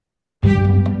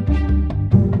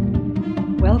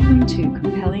Welcome to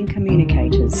Compelling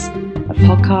Communicators, a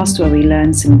podcast where we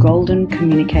learn some golden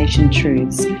communication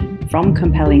truths from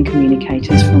compelling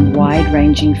communicators from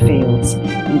wide-ranging fields,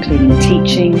 including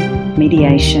teaching,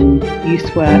 mediation,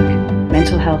 youth work,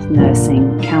 mental health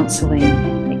nursing,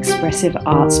 counselling, expressive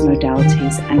arts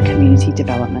modalities, and community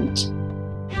development.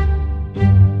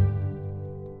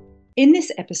 In this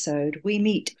episode, we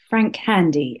meet Frank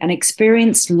Handy, an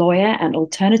experienced lawyer and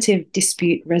alternative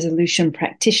dispute resolution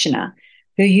practitioner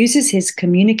who uses his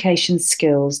communication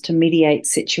skills to mediate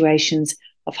situations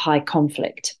of high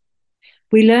conflict.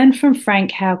 We learn from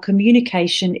Frank how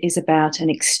communication is about an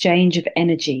exchange of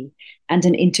energy and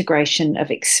an integration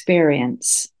of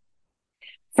experience.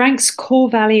 Frank's core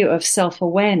value of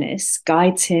self-awareness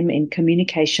guides him in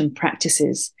communication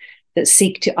practices that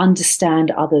seek to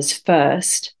understand others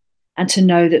first, and to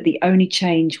know that the only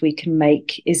change we can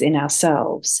make is in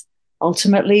ourselves,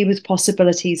 ultimately with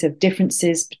possibilities of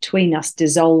differences between us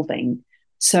dissolving,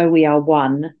 so we are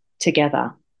one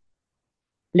together.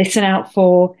 Listen out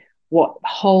for what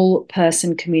whole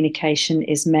person communication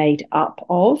is made up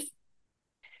of,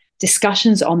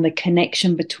 discussions on the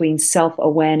connection between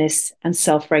self-awareness and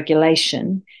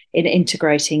self-regulation in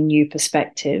integrating new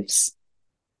perspectives,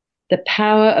 the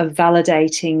power of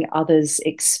validating others'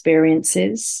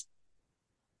 experiences,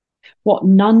 what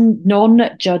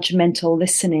non-judgmental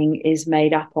listening is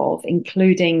made up of,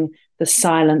 including the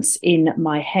silence in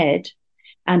my head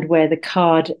and where the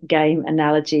card game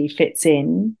analogy fits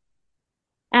in,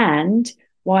 and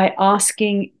why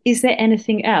asking, is there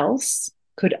anything else,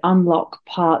 could unlock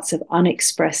parts of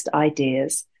unexpressed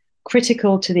ideas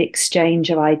critical to the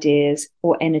exchange of ideas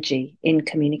or energy in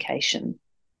communication.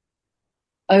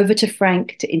 Over to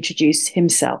Frank to introduce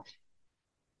himself.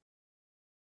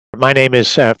 My name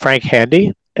is Frank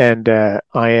Handy, and I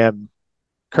am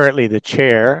currently the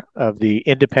chair of the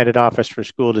Independent Office for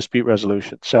School Dispute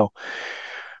Resolution. So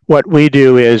what we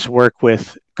do is work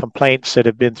with complaints that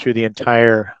have been through the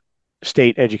entire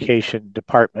state education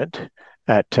department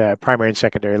at primary and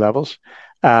secondary levels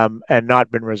and not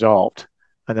been resolved.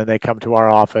 And then they come to our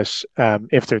office.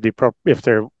 If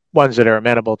they're ones that are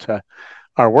amenable to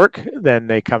our work, then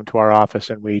they come to our office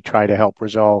and we try to help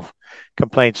resolve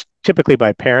complaints, typically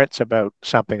by parents, about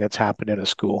something that's happened in a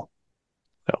school.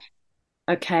 So.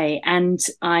 Okay, and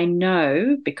I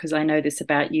know, because I know this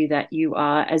about you, that you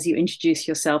are, as you introduced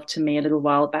yourself to me a little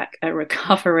while back, a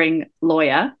recovering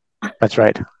lawyer. That's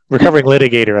right. Recovering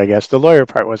litigator, I guess. The lawyer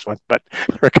part was one, but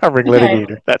recovering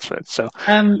litigator, that's right. So,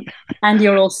 and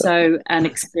you're also an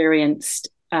experienced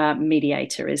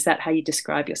mediator. Is that how you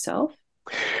describe yourself?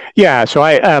 Yeah, so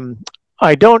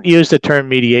I don't use the term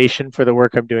mediation for the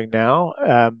work I'm doing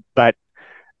now, but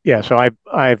yeah, so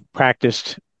I've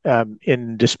practiced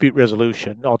in dispute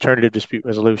resolution, alternative dispute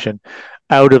resolution,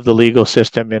 out of the legal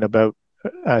system in about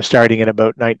starting in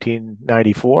about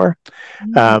 1994,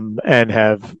 and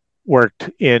have worked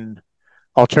in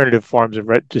alternative forms of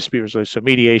dispute resolution, so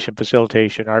mediation,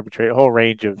 facilitation, arbitration, a whole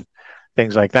range of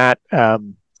things like that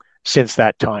since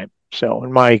that time. So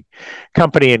in my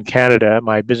company in Canada,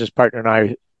 my business partner and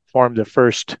I formed the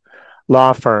first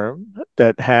law firm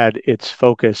that had its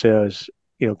focus as,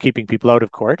 keeping people out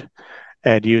of court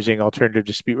and using alternative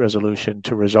dispute resolution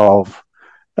to resolve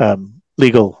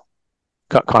legal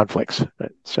conflicts.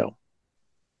 So,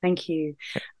 thank you.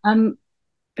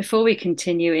 Before we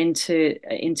continue into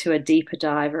a deeper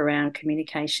dive around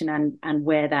communication and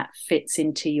where that fits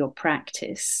into your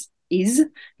practices, can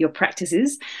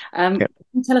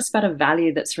you tell us about a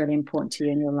value that's really important to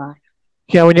you in your life?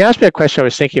 Yeah, when you asked me that question, I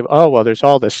was thinking of, there's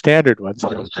all the standard ones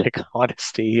like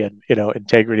honesty and,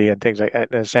 integrity and things like that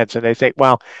in a sense. And I think,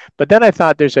 but then I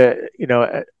thought there's I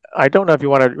don't know if you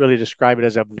want to really describe it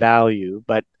as a value,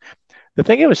 but the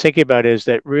thing I was thinking about is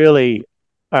that really,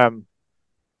 in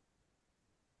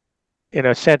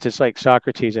a sense, it's like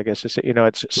Socrates, I guess,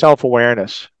 it's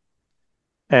self-awareness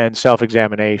and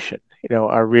self-examination,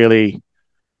 are really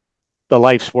the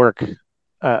life's work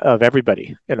of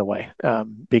everybody in a way,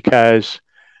 because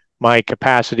my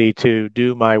capacity to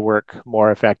do my work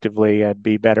more effectively and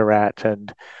be better at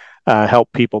and help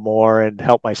people more and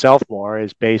help myself more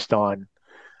is based on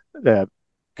the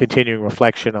continuing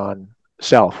reflection on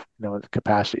self,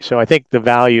 capacity. So I think the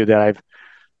value that I've,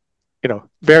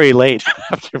 very late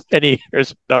after many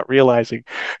years of not realizing,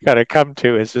 kind of come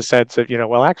to is the sense of,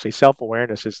 actually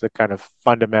self-awareness is the kind of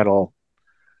fundamental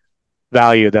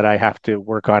value that I have to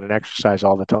work on and exercise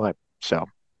all the time. So,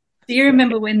 do you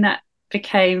remember when that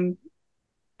became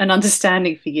an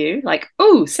understanding for you? Like,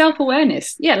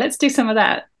 self-awareness. Yeah, let's do some of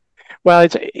that. Well,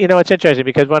 it's interesting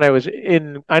because when I was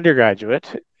in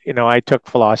undergraduate, I took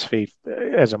philosophy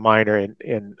as a minor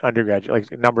in undergraduate,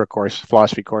 like a number of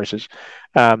philosophy courses.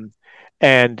 Um,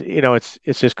 and it's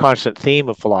this constant theme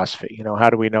of philosophy. How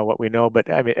do we know what we know? But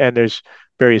I mean, and there's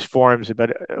various forms,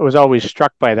 but I was always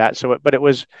struck by that. But it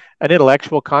was an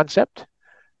intellectual concept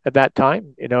at that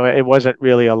time. It wasn't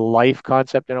really a life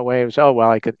concept in a way. It was, oh well,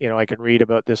 I can read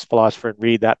about this philosopher and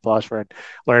read that philosopher and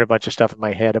learn a bunch of stuff in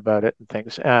my head about it and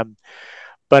things.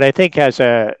 But I think as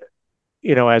a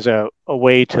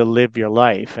way to live your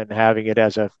life and having it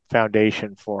as a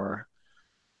foundation for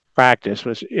practice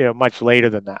was much later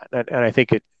than that. And I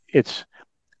think it's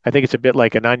a bit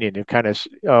like an onion. You kind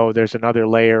of, there's another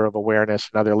layer of awareness,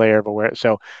 another layer of awareness.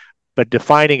 So, but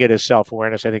defining it as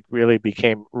self-awareness, I think really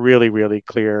became really, really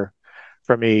clear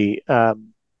for me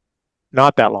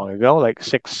not that long ago, like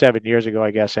 6, 7 years ago,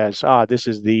 I guess, as this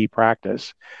is the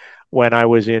practice when I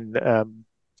was in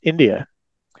India.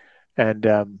 And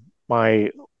my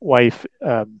wife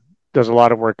does a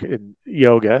lot of work in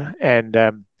yoga,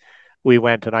 and we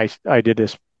went and I did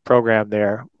this program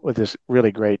there with this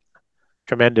really great,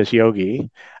 tremendous yogi,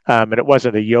 and it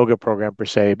wasn't a yoga program per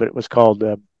se, but it was called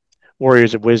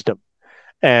Warriors of Wisdom,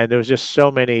 and there was just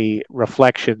so many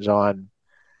reflections on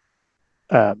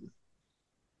um,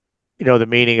 the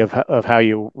meaning of how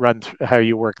you how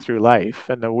you work through life,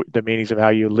 and the meanings of how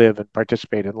you live and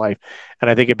participate in life. And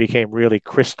I think it became really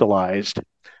crystallized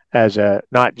as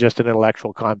not just an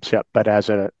intellectual concept, but as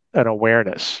an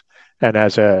awareness and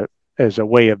as a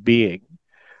way of being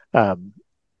um,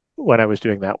 when I was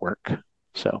doing that work.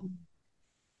 So,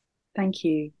 thank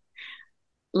you.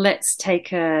 Let's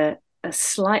take a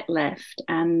slight left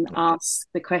and ask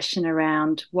the question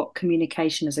around what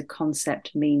communication as a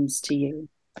concept means to you.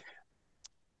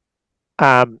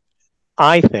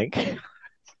 I think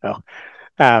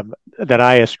that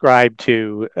I ascribe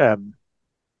to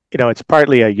it's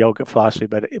partly a yoga philosophy,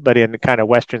 but in kind of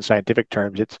Western scientific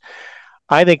terms,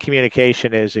 I think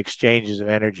communication is exchanges of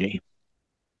energy.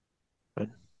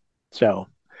 So,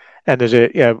 and there's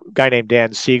a guy named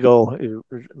Dan Siegel, the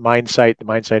Mindsight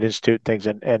Institute, things,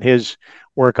 and his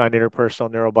work on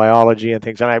interpersonal neurobiology and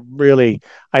things. And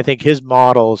I think his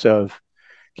models of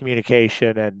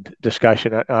communication and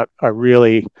discussion are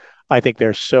really, I think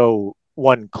they're so,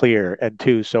 one, clear, and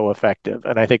two, so effective.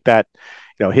 And I think that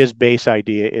his base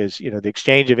idea is the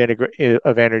exchange of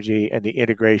energy and the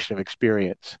integration of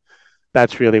experience.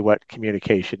 That's really what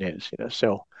communication is.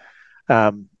 So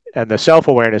and the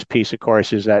self-awareness piece, of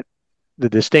course, is that the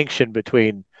distinction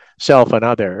between self and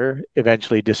other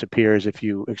eventually disappears if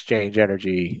you exchange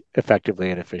energy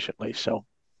effectively and efficiently. So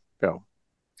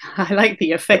I like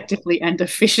the effectively and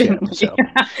efficiently.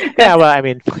 Well, I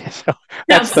mean, so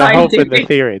that's the hope and the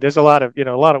theory. There's a lot of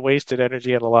wasted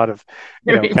energy and a lot of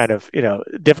kind of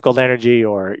difficult energy,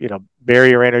 or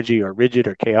barrier energy, or rigid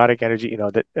or chaotic energy.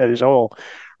 That there's a whole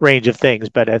range of things.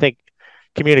 But I think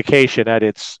communication at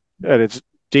its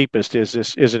deepest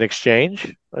is an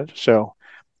exchange. Right? So,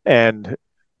 and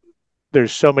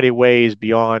there's so many ways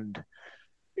beyond.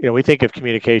 We think of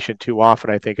communication too often,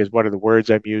 I think, as what are the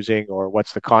words I'm using or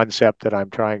what's the concept that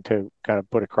I'm trying to kind of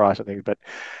put across and things. But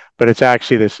it's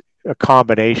actually a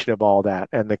combination of all that,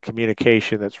 and the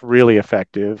communication that's really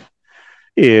effective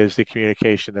is the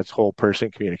communication that's whole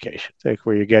person communication, like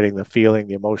where you're getting the feeling,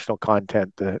 the emotional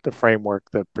content, the framework,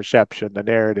 the perception, the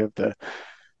narrative, that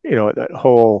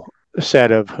whole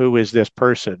set of who is this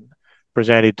person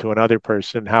presented to another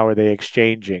person, how are they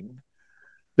exchanging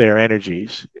their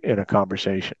energies in a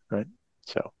conversation, right?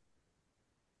 So,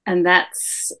 and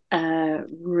that's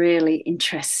really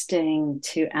interesting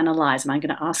to analyze. And I'm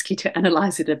going to ask you to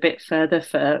analyze it a bit further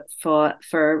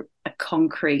for a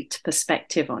concrete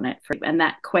perspective on it. And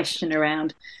that question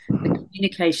around the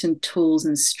communication tools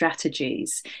and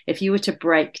strategies. If you were to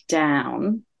break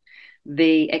down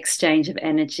the exchange of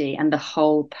energy and the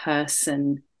whole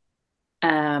person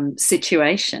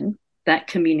situation that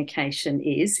communication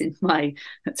is,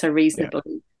 that's a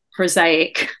reasonably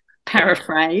prosaic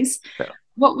paraphrase.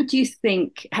 What would you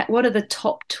think, what are the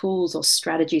top tools or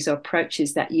strategies or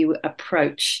approaches that you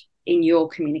approach in your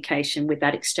communication with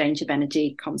that exchange of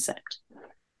energy concept?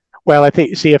 Well, I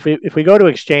think, see, if we go to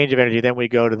exchange of energy, then we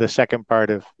go to the second part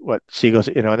of what Siegel's,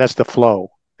 and that's the flow.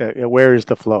 Where is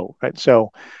the flow, right? So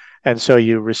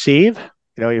you receive,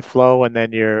 you flow, and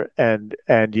then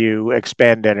and you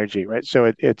expend energy, right?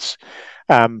 So it's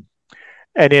and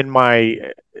in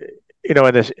my in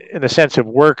the sense of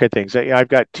work and things, I've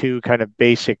got two kind of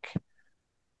basic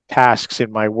tasks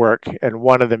in my work, and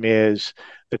one of them is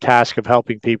the task of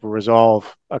helping people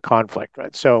resolve a conflict,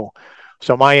 right? So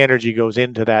my energy goes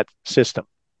into that system,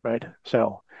 right?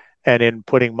 And in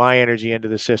putting my energy into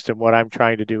the system, what I'm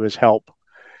trying to do is help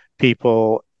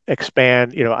people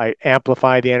expand, I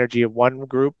amplify the energy of one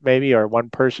group maybe, or one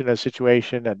person in a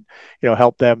situation, and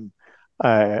help them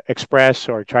express,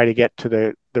 or try to get to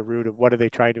the root of what are they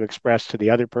trying to express to the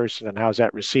other person, and how's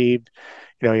that received.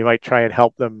 You might try and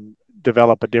help them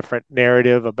develop a different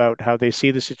narrative about how they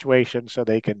see the situation, so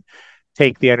they can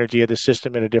take the energy of the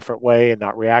system in a different way and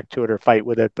not react to it or fight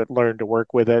with it, but learn to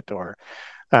work with it. Or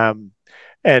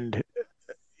and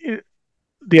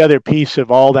the other piece of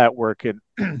all that work, and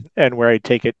and where I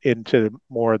take it into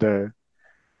more the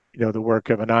the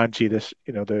work of Anandji, this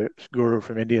the guru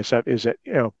from India stuff, is that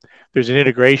there's an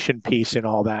integration piece in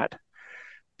all that,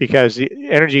 because the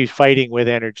energy fighting with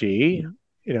energy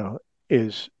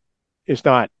is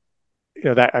not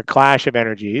that a clash of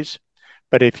energies,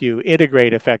 but if you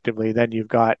integrate effectively, then you've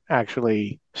got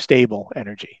actually stable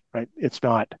energy, right? It's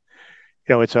not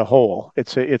it's a whole,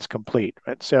 it's complete,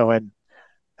 right? So and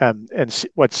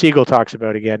what Siegel talks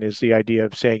about again is the idea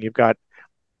of saying you've got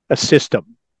a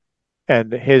system,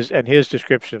 and his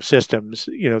description of systems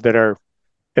that are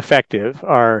effective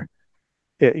are,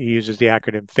 he uses the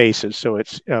acronym FACES. So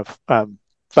it's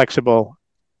flexible,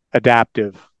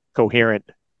 adaptive,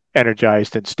 coherent,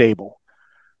 energized, and stable,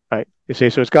 right? You see,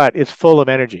 so it's full of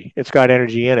energy. It's got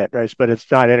energy in it, right? But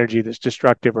it's not energy that's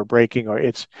destructive or breaking, or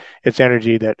it's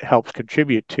energy that helps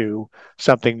contribute to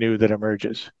something new that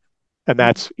emerges. And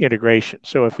that's integration.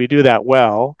 So if we do that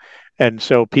well, and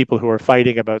so people who are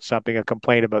fighting about something, a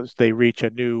complaint about, they reach a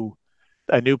new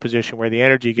position where the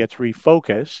energy gets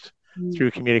refocused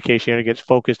through communication, and it gets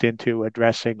focused into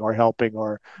addressing or helping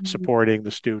or supporting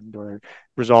the student or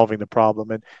resolving the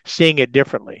problem and seeing it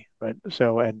differently, right?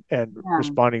 So and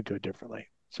responding to it differently.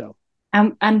 So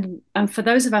and for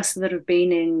those of us that have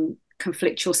been in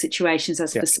conflictual situations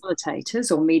as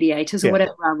facilitators or mediators or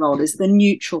whatever our role is, the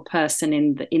neutral person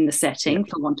in the setting,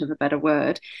 for want of a better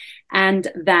word,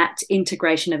 and that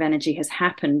integration of energy has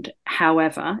happened.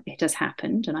 However, it has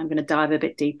happened, and I'm going to dive a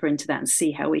bit deeper into that and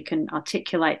see how we can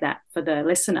articulate that for the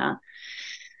listener.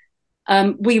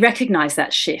 We recognize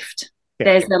that shift.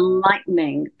 There's a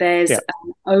lightening, there's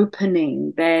an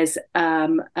opening, there's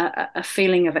a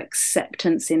feeling of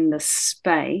acceptance in the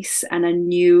space, and a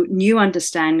new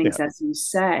understandings, as you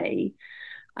say.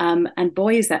 And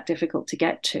boy, is that difficult to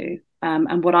get to.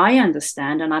 And what I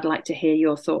understand, and I'd like to hear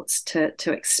your thoughts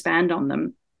to expand on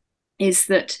them, is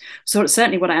that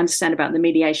certainly what I understand about the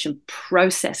mediation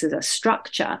process as a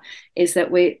structure is that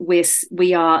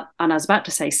we are, and I was about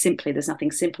to say simply, there's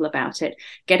nothing simple about it,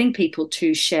 getting people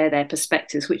to share their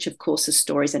perspectives, which of course are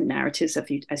stories and narratives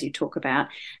as you talk about,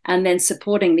 and then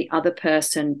supporting the other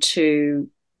person to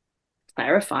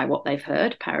clarify what they've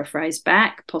heard, paraphrase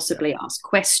back, possibly ask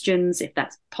questions if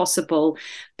that's possible,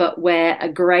 but where a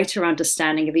greater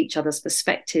understanding of each other's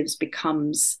perspectives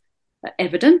becomes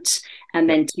evident, and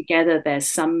then together there's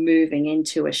some moving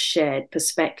into a shared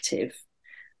perspective.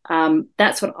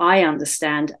 That's what I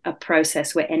understand, a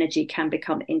process where energy can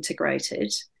become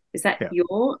integrated. Is that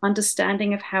your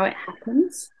understanding of how it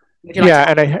happens?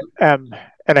 And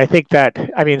I think that,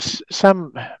 I mean,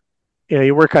 some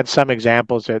you work on some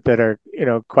examples that are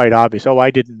quite obvious. Oh, I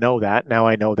didn't know that, now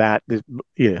I know that.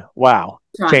 Wow,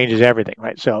 changes everything,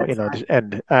 right? So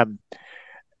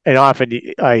and often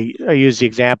I use the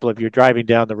example of you're driving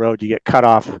down the road, you get cut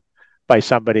off by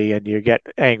somebody, and you get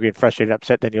angry and frustrated,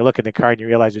 upset. Then you look in the car and you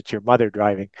realize it's your mother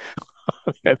driving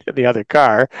the other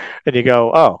car, and you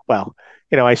go, oh, well,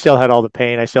 I still had all the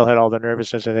pain, I still had all the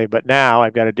nervousness and everything, but now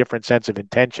I've got a different sense of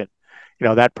intention.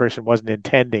 That person wasn't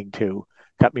intending to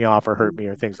cut me off or hurt me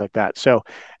or things like that. So,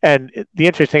 and the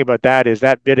interesting thing about that is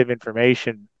that bit of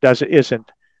information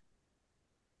isn't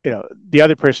the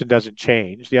other person doesn't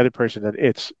change. The other person,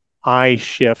 I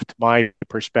shift my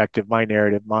perspective, my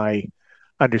narrative, my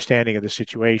understanding of the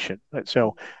situation. And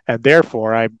so, and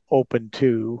therefore I'm open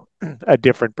to a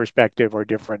different perspective or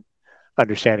different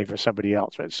understanding for somebody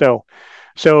else. Right? So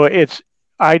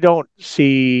I don't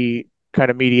see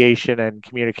kind of mediation and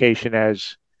communication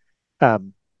as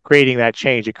creating that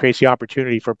change. It creates the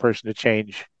opportunity for a person to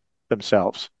change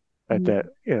themselves. Right?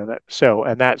 So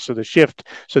the shift,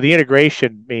 so the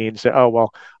integration means that, oh,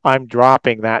 well, I'm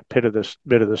dropping that bit of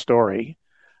the story,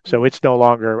 so it's no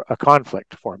longer a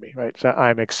conflict for me, right? So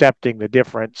I'm accepting the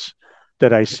difference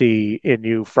that I see in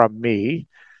you from me,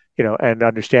 and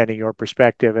understanding your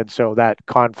perspective, and so that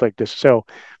conflict is so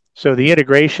the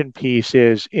integration piece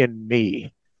is in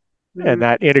me, and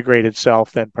that integrated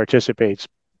self then participates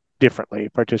differently,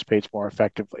 participates more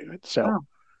effectively. Right? So. Wow.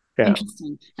 Yeah.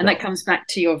 Interesting. And that comes back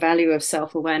to your value of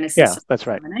self-awareness and that's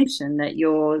right. That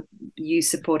you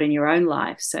support in your own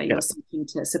life. So you're seeking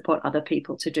to support other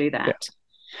people to do that.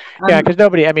 Because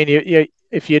nobody, I mean,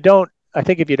 if you don't I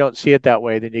think if you don't see it that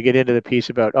way, then you get into the piece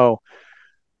about, oh,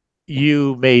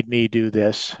 you made me do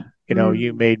this,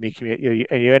 you made me commute,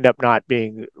 and you end up not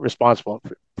being responsible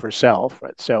for self,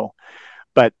 right? So,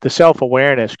 but the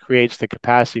self-awareness creates the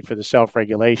capacity for the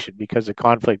self-regulation because the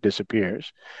conflict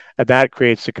disappears, and that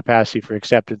creates the capacity for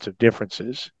acceptance of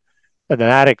differences, and then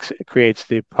that creates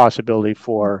the possibility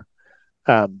for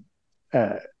um,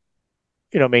 uh,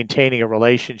 maintaining a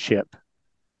relationship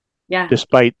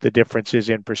despite the differences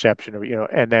in perception of,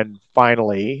 and then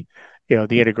finally,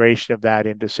 the integration of that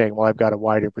into saying, well, I've got a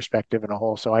wider perspective and a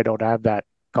whole, so I don't have that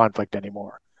conflict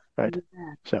anymore, right?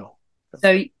 So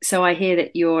I hear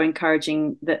that you're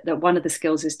encouraging that one of the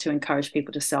skills is to encourage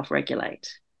people to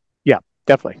self-regulate. Yeah,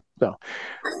 definitely. So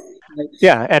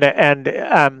yeah, and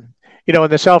and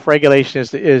the self-regulation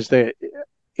is the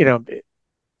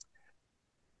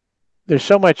there's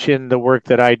so much in the work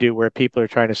that I do where people are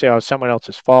trying to say, oh, it's someone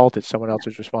else's fault, it's someone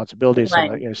else's responsibility,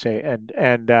 someone, say,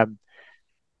 and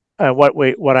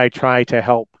what I try to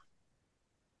help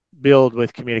build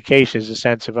with communication is a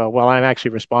sense of, well, I'm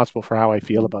actually responsible for how I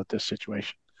feel about this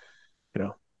situation,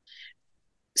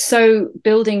 So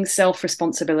building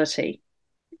self-responsibility.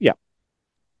 Yeah.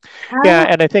 Yeah,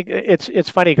 and I think it's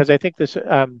funny because I think this,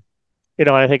 and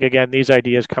I think again these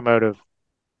ideas come out of,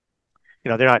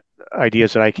 they're not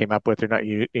ideas that I came up with. They're not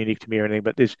unique to me or anything.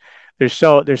 But there's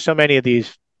so many of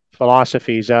these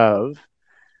philosophies of,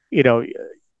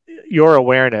 your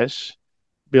awareness.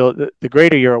 The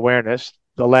greater your awareness,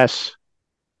 the less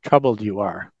troubled you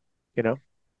are. And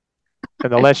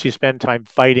the less you spend time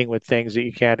fighting with things that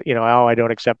you can't, oh, I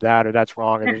don't accept that, or that's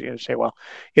wrong, or you say, well,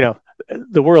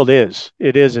 the world is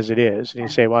as it is, and you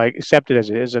say, well, I accept it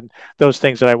as it is, and those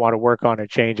things that I want to work on or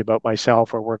change about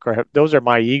myself or those are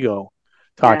my ego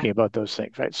talking about those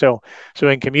things, right? So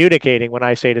in communicating, when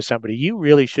I say to somebody, you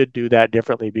really should do that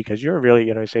differently because you're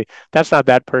really, I say, that's not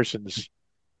that person's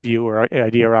view or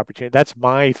idea or opportunity. That's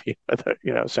my view,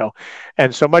 so,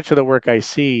 and so much of the work I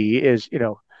see is,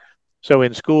 so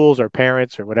in schools or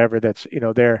parents or whatever, that's,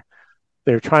 they're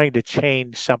trying to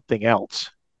change something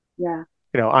else. Yeah.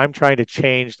 I'm trying to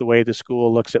change the way the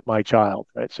school looks at my child,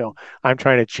 right? So I'm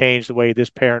trying to change the way this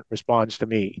parent responds to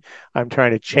me. I'm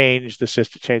trying to change the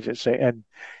system, change it, say, and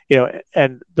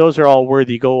and those are all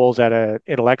worthy goals at an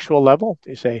intellectual level.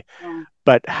 You say,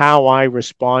 but how I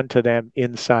respond to them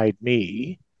inside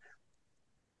me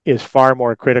is far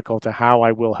more critical to how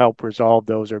I will help resolve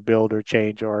those or build or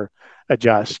change or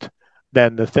adjust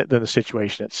than the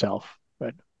situation itself.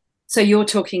 Right. So you're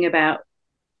talking about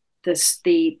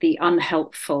the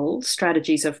unhelpful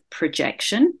strategies of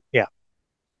projection. Yeah.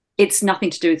 It's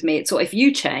nothing to do with me. It's all, if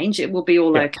you change, it will be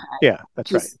all okay. Yeah,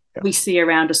 that's right. Yeah. We see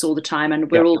around us all the time, and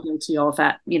we're all guilty of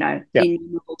at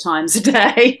innumerable times a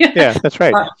day. Yeah, that's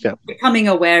right. Becoming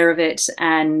aware of it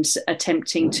and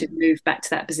attempting to move back to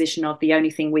that position of the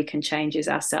only thing we can change is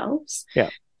ourselves.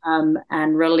 Yeah.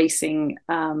 And releasing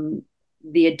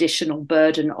the additional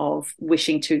burden of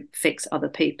wishing to fix other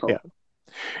people. Yeah.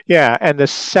 Yeah, and the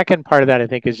second part of that, I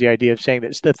think, is the idea of saying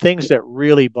that the things that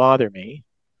really bother me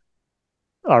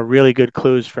are really good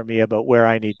clues for me about where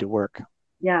I need to work.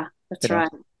 Yeah, that's right.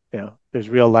 There's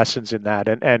real lessons in that,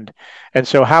 and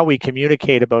so how we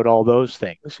communicate about all those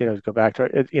things. Go back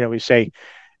to we say,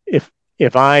 if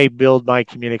I build my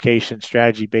communication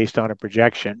strategy based on a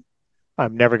projection,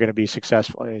 I'm never going to be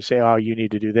successful. And you say, oh, you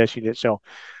need to do this, you need so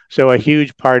a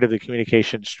huge part of the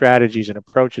communication strategies and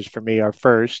approaches for me are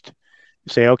first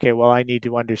say, okay, well, I need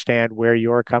to understand where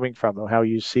you're coming from and how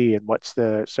you see and what's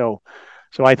the so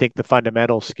I think the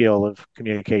fundamental skill of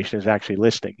communication is actually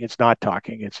listening. It's not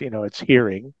talking. It's it's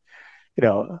hearing.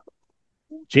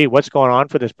 Gee, what's going on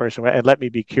for this person? And let me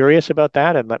be curious about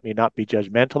that, and let me not be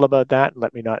judgmental about that, and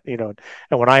let me not, and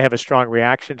when I have a strong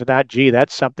reaction to that, gee,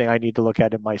 that's something I need to look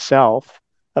at in myself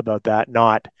about that,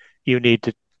 not you need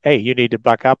to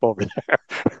buck up over there,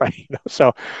 right?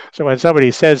 So when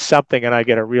somebody says something and I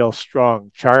get a real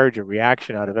strong charge or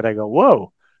reaction out of it, I go,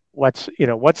 whoa, what's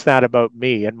that about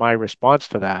me and my response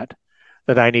to that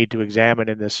I need to examine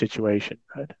in this situation,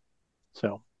 right?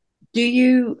 So do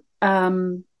you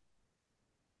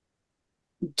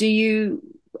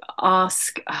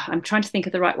ask, I'm trying to think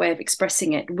of the right way of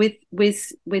expressing it,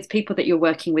 with people that you're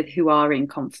working with who are in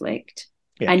conflict,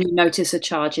 and you notice a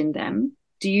charge in them,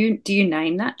 do you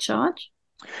name that charge?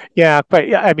 Yeah, but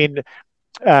yeah, I mean,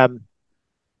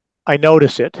 I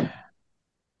notice it.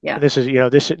 Yeah. And this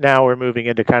is now we're moving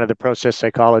into kind of the process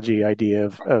psychology idea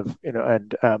of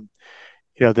and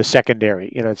the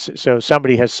secondary, so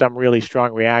somebody has some really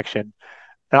strong reaction.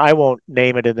 Now, I won't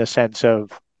name it in the sense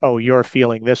of, oh, you're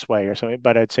feeling this way or something,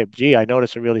 but I'd say, gee, I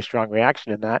notice a really strong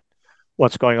reaction in that.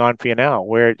 what's going on for you now?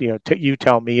 Where, you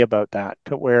tell me about that.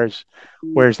 Where's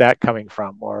that coming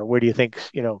from? Or where do you think,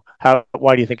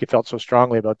 why do you think you felt so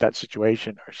strongly about that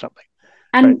situation or something?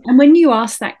 Right. And when you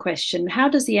ask that question, how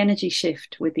does the energy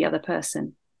shift with the other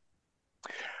person?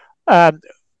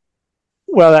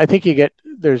 Well, I think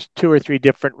there's two or three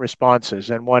different responses.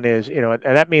 And one is, and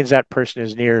that means that person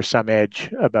is near some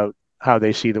edge about how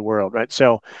they see the world, right?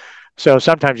 So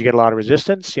sometimes you get a lot of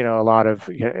resistance, a lot of,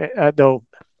 though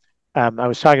I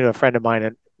was talking to a friend of mine,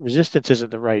 and resistance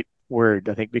isn't the right word,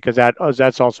 I think, because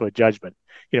that's also a judgment.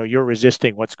 You're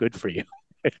resisting what's good for you,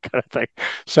 kind of thing.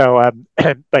 So,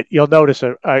 but you'll notice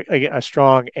a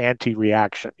strong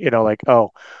anti-reaction. Like,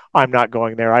 oh, I'm not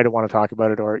going there. I don't want to talk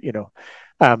about it, or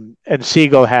and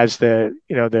Siegel has the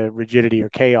rigidity or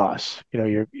chaos.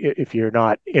 If you're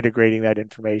not integrating that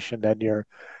information, then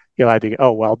you'll either,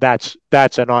 oh well, that's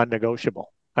a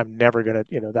non-negotiable. I'm never gonna,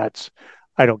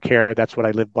 I don't care. That's what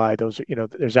I live by. There's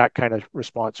that kind of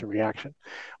response or reaction,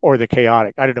 or the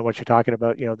chaotic. I don't know what you're talking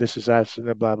about. This is us and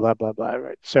the blah blah blah blah.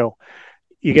 Right. So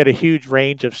you get a huge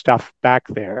range of stuff back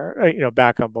there.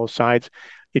 Back on both sides.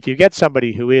 If you get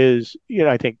somebody who is,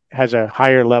 I think, has a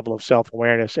higher level of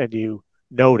self-awareness, and you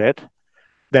note it,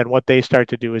 then what they start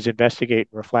to do is investigate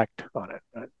and reflect on it.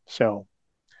 Right? So,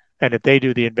 and if they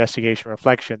do the investigation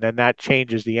reflection, then that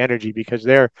changes the energy, because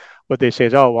what they say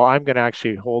is, oh, well, I'm going to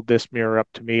actually hold this mirror up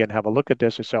to me and have a look at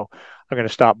this. And so I'm going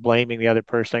to stop blaming the other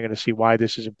person. I'm going to see why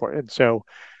this is important.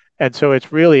 And so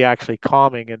it's really actually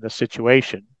calming in the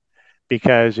situation,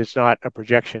 because it's not a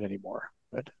projection anymore.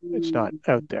 But it's not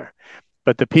out there.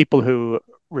 But the people who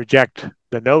reject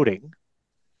the noting,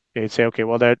 they'd say, okay,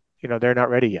 well, they're not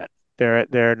ready yet.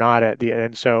 They're not at the end.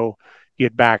 And so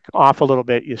you'd back off a little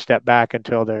bit, you step back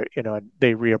until they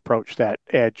reapproach that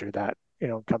edge, or that,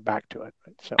 come back to it.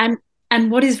 So and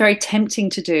what is very tempting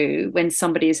to do when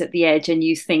somebody is at the edge and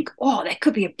you think, oh, there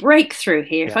could be a breakthrough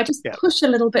here. If I just push a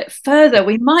little bit further,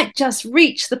 we might just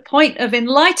reach the point of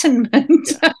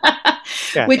enlightenment,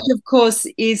 which of course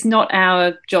is not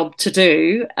our job to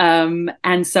do.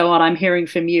 And so what I'm hearing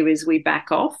from you is we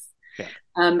back off.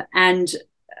 And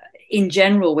in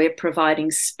general, we're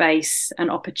providing space and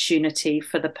opportunity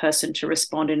for the person to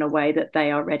respond in a way that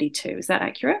they are ready to. Is that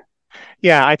accurate?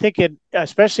 Yeah, I think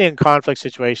especially in conflict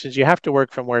situations, you have to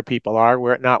work from where people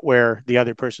are, not where the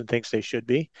other person thinks they should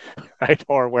be, right?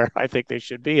 Or where I think they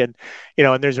should be. And,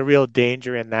 and there's a real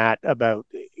danger in that, about,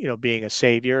 being a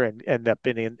savior and end up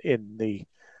in the,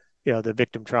 the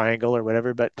victim triangle or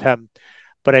whatever. But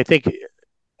I think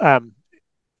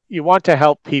you want to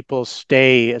help people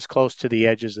stay as close to the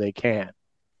edge as they can.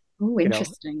 Oh,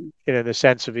 interesting. In the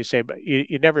sense of, you say, but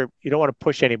you don't want to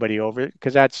push anybody over,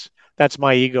 because that's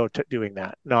my ego doing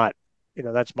that, not,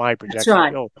 that's my projection.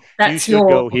 That's right. Oh, you should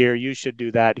go here. You should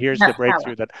do that. Here's the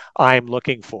breakthrough that I'm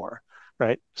looking for.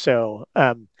 Right. So,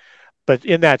 but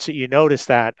in that, so you notice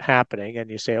that happening,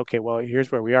 and you say, okay, well,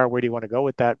 here's where we are. Where do you want to go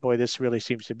with that? Boy, this really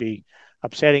seems to be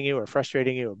upsetting you or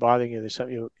frustrating you or bothering you. There's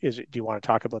something, do you want to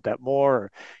talk about that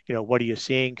more? Or, what are you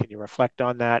seeing? Can you reflect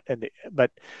on that? But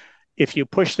if you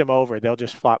push them over, they'll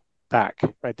just flop back,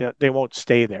 right? They won't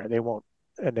stay there. They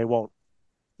won't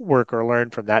work or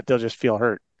learn from that. They'll just feel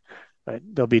hurt, right?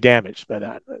 They'll be damaged by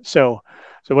that. So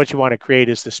what you want to create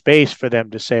is the space for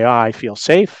them to say, I feel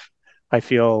safe. I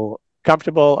feel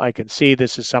comfortable. I can see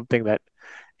this is something that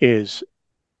is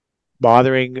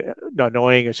bothering,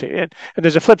 annoying. And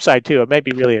there's a flip side too. It may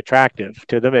be really attractive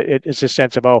to them. It's a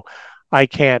sense of, oh, I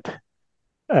can't,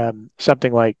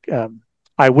 something like,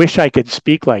 I wish I could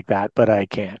speak like that, but I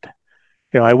can't.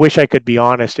 I wish I could be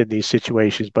honest in these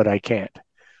situations, but I can't.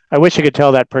 I wish I could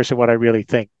tell that person what I really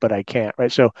think, but I can't.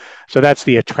 Right. So that's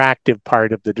the attractive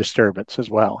part of the disturbance as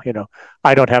well.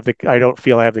 I don't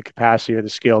feel I have the capacity or the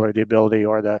skill or the ability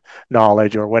or the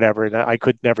knowledge or whatever. And I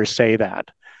could never say that.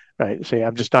 Right. Say,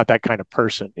 I'm just not that kind of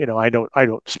person. I don't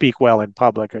speak well in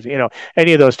public, or,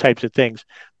 any of those types of things.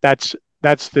 That's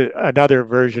another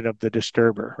version of the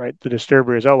disturber, right? The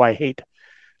disturber is, oh, I hate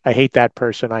that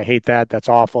person. I hate that. That's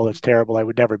awful. It's terrible. I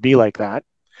would never be like that.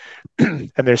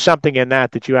 And there's something in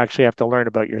that you actually have to learn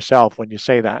about yourself when you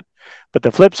say that. But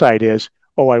the flip side is,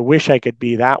 oh, I wish I could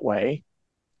be that way,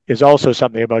 is also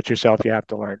something about yourself you have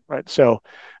to learn, right? So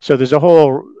there's a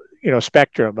whole,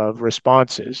 spectrum of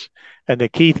responses. And the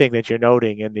key thing that you're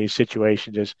noting in these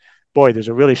situations is, boy, there's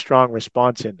a really strong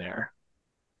response in there.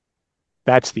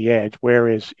 That's the edge.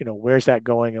 Where's that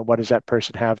going, and what does that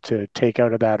person have to take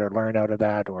out of that or learn out of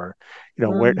that? Or,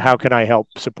 how can I help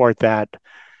support that?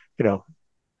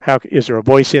 How is there a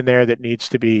voice in there that needs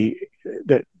to be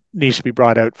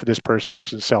brought out for this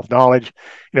person's self-knowledge?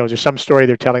 Is there some story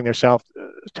they're telling themselves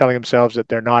telling themselves that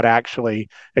they're not actually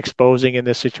exposing in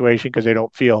this situation because they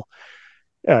don't feel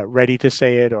ready to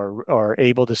say it or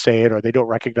able to say it, or they don't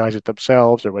recognize it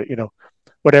themselves, or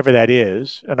whatever that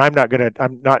is. And I'm not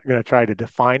gonna try to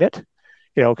define it,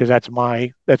 because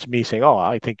that's me saying, oh,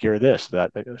 I think you're this,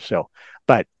 that. So,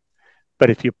 but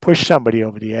if you push somebody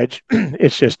over the edge,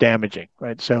 it's just damaging,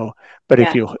 right? So, but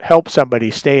if you help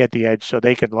somebody stay at the edge so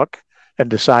they can look and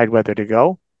decide whether to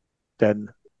go, then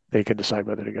they can decide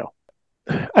whether to go.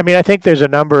 I mean, I think there's a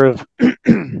number of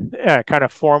kind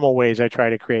of formal ways I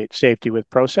try to create safety with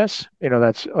process.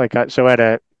 That's like, so at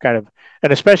a kind of,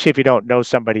 and especially if you don't know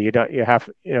somebody,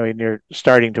 and you're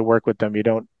starting to work with them, you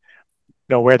don't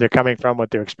know where they're coming from,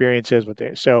 what their experience is,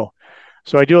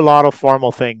 so I do a lot of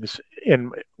formal things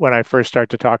when I first start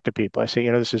to talk to people. I say,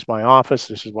 this is my office.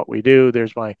 This is what we do.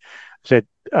 I said,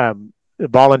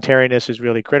 voluntariness is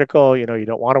really critical. You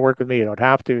don't want to work with me, you don't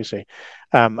have to. Say,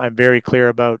 I'm very clear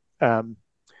about,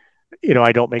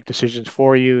 I don't make decisions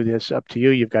for you. It's up to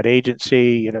you. You've got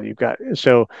agency. You've got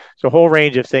a whole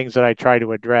range of things that I try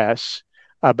to address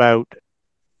about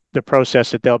the process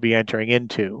that they'll be entering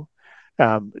into,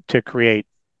 to create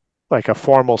like a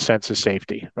formal sense of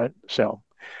safety, right? So,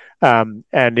 and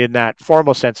in that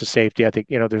formal sense of safety, I think,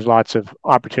 there's lots of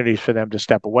opportunities for them to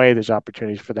step away. There's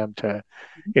opportunities for them to,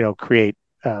 create,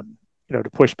 to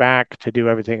push back, to do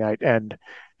everything. And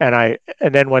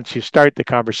then once you start the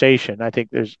conversation, I think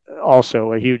there's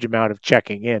also a huge amount of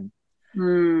checking in.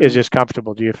 Is this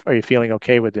comfortable? Are you feeling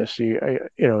okay with this?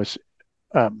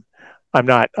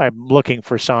 I'm looking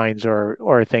for signs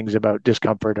or things about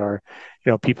discomfort, or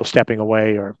people stepping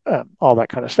away, or all that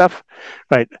kind of stuff,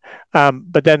 right?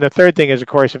 But then the third thing is, of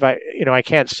course, if I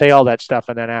can't say all that stuff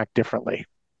and then act differently,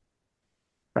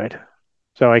 right?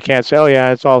 So I can't say, oh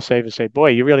yeah, it's all safe, and say, boy,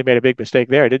 you really made a big mistake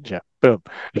there, didn't you? Boom.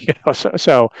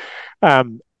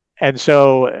 And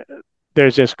so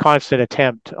there's this constant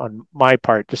attempt on my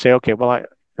part to say, okay, well,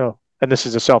 and this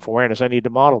is a self-awareness. I need to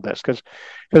model this because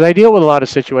I deal with a lot of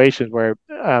situations where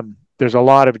there's a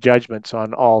lot of judgments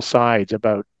on all sides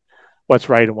about what's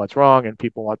right and what's wrong, and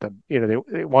people want them,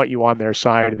 they want you on their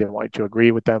side, they want you to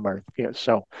agree with them, or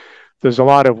so there's a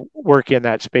lot of work in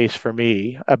that space for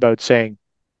me about saying,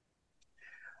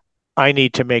 I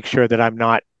need to make sure that I'm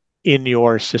not in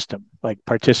your system, like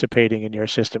participating in your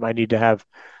system. I need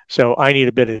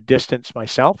a bit of distance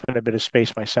myself and a bit of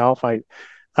space myself. I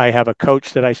have a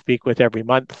coach that I speak with every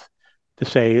month to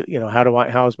say,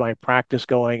 how's my practice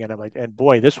going? And I'm like, and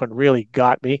boy, this one really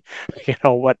got me.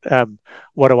 What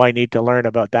do I need to learn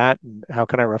about that? And how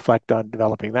can I reflect on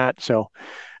developing that? So,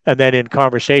 and then in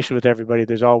conversation with everybody,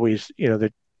 there's always,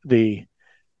 the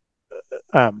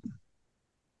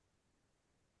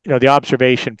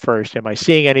observation first. Am I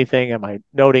seeing anything? Am I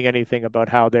noting anything about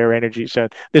how their energy? So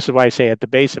this is why I say at the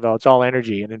base of it, it's all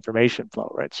energy and information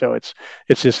flow, right? So it's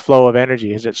this flow of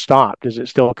energy. Has it stopped? Is it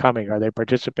still coming? Are they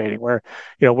participating?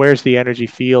 Where's the energy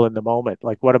feel in the moment?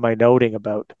 Like, what am I noting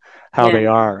about how they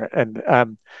are?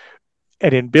 And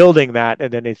in building that,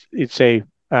 and then it's a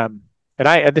and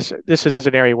this is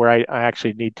an area where I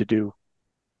actually need to do,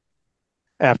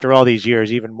 after all these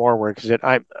years, even more work, is that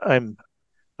I'm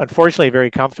unfortunately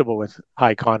very comfortable with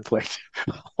high conflict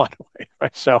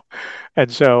right? So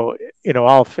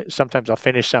sometimes I'll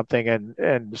finish something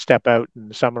and step out,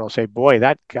 and someone will say, boy,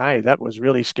 that guy, that was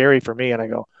really scary for me. And I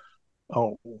go,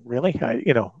 oh, really?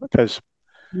 Because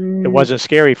it wasn't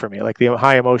scary for me. Like, the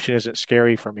high emotion isn't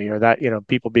scary for me, or that,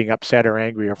 people being upset or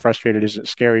angry or frustrated isn't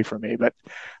scary for me. But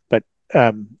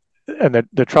and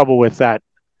the trouble with that,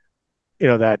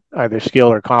 that either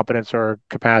skill or competence or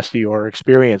capacity or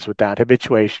experience with that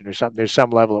habituation or something, there's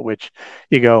some level at which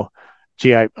you go,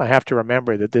 gee, I have to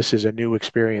remember that this is a new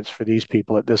experience for these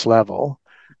people at this level,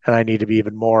 and I need to be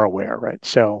even more aware, right?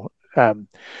 So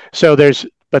there's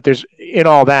in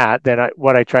all that, then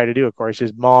what I try to do, of course,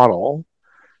 is model.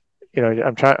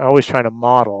 I'm always trying to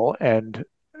model and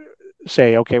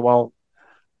say, okay, well,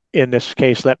 in this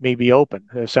case, let me be open.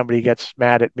 If somebody gets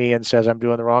mad at me and says I'm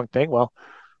doing the wrong thing, well,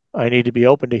 I need to be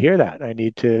open to hear that. I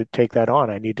need to take that on.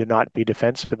 I need to not be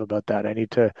defensive about that. I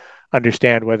need to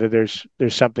understand whether there's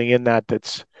something in that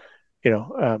that's,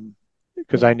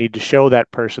 because I need to show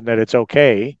that person that it's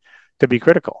okay to be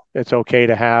critical. It's okay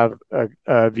to have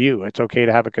a view. It's okay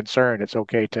to have a concern. It's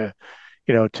okay to,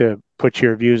 to put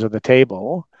your views on the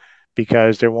table,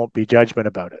 because there won't be judgment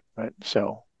about it, right?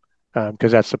 So,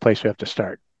 because that's the place we have to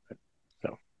start.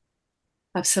 So.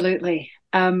 Absolutely.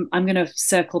 I'm going to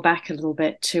circle back a little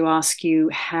bit to ask you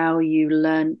how you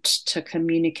learnt to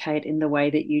communicate in the way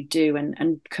that you do,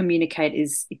 and communicate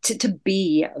is to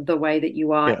be the way that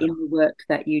you are Yeah. in the work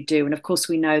that you do. And of course,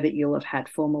 we know that you'll have had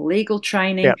formal legal Yeah.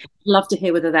 training. Love to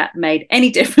hear whether that made any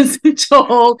difference at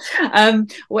all.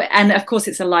 And of course,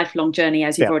 it's a lifelong journey,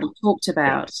 as you've Yeah. already talked Yeah.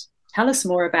 about. Tell us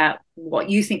more about what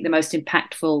you think the most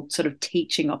impactful sort of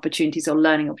teaching opportunities or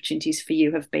learning opportunities for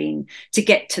you have been to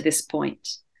get to this point.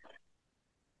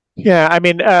 Yeah. I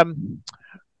mean,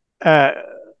 uh,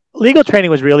 legal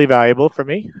training was really valuable for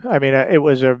me. I mean, it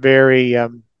was a very,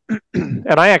 and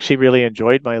I actually really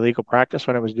enjoyed my legal practice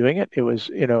when I was doing it. It was,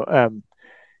 in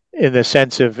the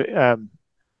sense of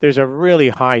there's a really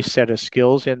high set of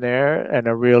skills in there and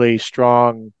a really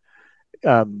strong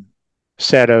um,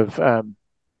 set of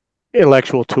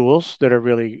intellectual tools that are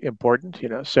really important.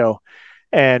 So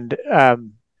and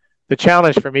the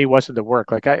challenge for me wasn't the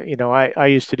work. Like I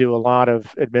used to do a lot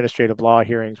of administrative law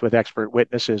hearings with expert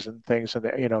witnesses and things,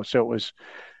 and so it was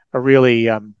a really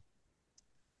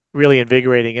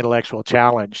invigorating intellectual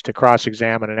challenge to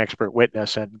cross-examine an expert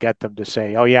witness and get them to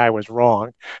say, "Oh yeah, I was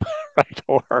wrong," right?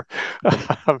 Or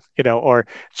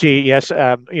gee, yes,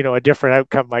 a different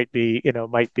outcome might be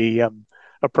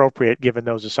appropriate given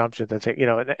those assumptions.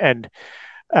 And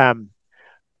um,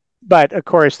 but of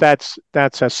course that's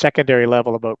a secondary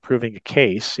level about proving a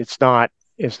case. It's not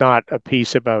a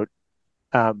piece about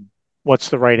um, what's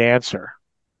the right answer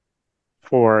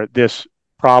for this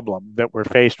problem that we're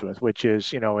faced with, which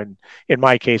is, in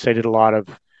my case, I did a lot of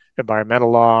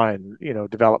environmental law and,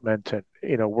 development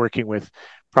and, working with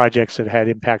projects that had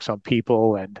impacts on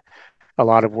people and a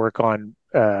lot of work on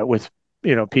with,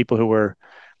 people who were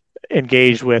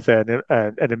engaged with an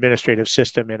administrative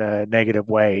system in a negative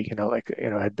way, like,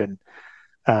 had been,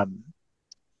 um,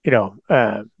 you know,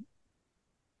 uh,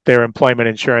 their employment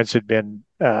insurance had been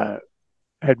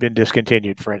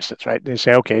discontinued, for instance, right? They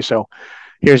say, okay, so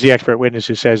here's the expert witness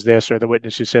who says this, or the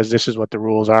witness who says this is what the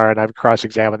rules are, and I've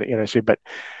cross-examined it, but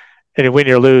and when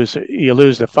you lose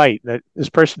the fight. This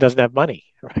person doesn't have money,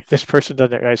 right? This person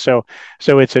doesn't, right? So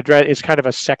it's kind of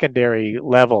a secondary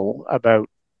level about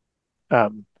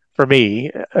for me,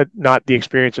 not the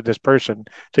experience of this person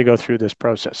to go through this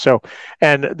process. So,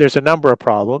 and there's a number of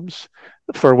problems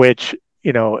for which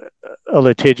a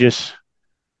litigious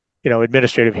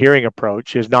administrative hearing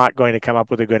approach is not going to come up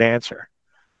with a good answer.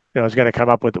 Is going to come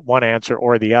up with one answer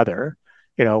or the other,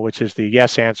 which is the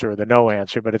yes answer or the no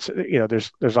answer. But it's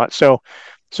there's not so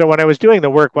when I was doing the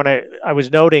work, when I was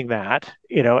noting that,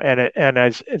 and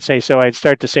I'd say, so I'd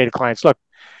start to say to clients, look,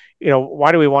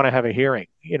 why do we want to have a hearing?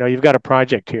 You've got a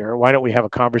project here. Why don't we have a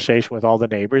conversation with all the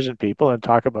neighbors and people and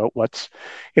talk about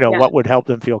Yeah. what would help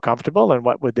them feel comfortable and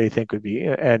what would they think would be,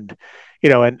 and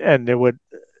there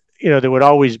would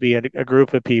always be a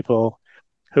group of people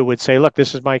who would say, look,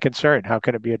 this is my concern. How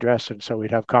can it be addressed? And so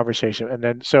we'd have conversation. And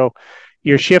then, so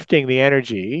you're shifting the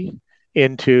energy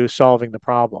into solving the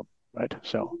problem, right?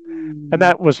 So, and Mm.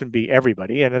 that wasn't be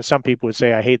everybody. And then some people would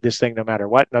say, I hate this thing no matter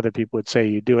what. And other people would say,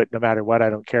 you do it no matter what. I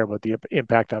don't care about the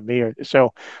impact on me.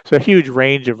 So a huge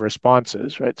range of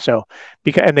responses, right? So,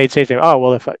 and they'd say, oh,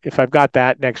 well, if I've got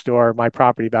that next door, my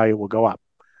property value will go up,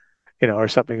 or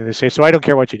something. And they say, so I don't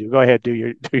care what you do. Go ahead,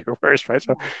 do your worst, right?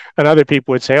 So, and other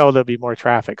people would say, oh, there'll be more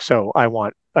traffic, so I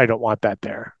don't want that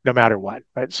there, no matter what,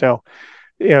 right? So,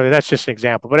 that's just an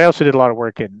example. But I also did a lot of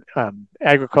work in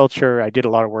agriculture. I did a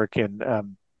lot of work in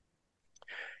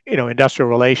industrial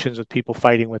relations with people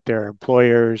fighting with their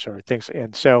employers or things,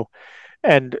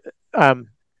 and um,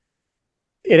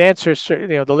 it answers certain,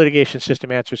 the litigation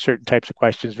system answers certain types of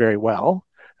questions very well,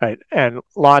 right? And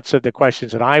lots of the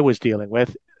questions that I was dealing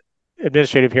with,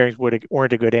 administrative hearings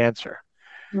weren't a good answer.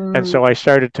 And Mm. so I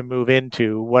started to move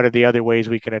into what are the other ways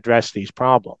we can address these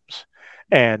problems,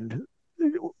 and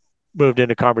moved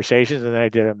into conversations. And then I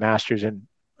did a master's in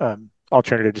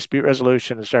alternative dispute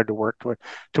resolution and started to work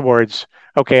towards,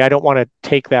 okay, I don't want to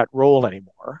take that role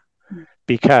anymore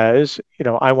because,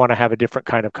 I want to have a different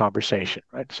kind of conversation,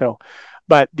 right? So,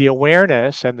 but the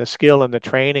awareness and the skill and the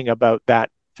training about that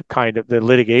kind of the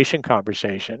litigation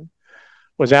conversation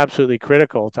was absolutely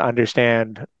critical to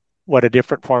understand what a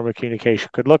different form of communication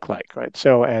could look like, right?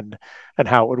 So, and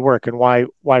how it would work and why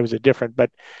was it different.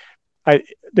 But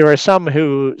there are some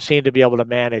who seem to be able to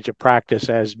manage a practice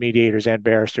as mediators and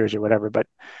barristers or whatever. But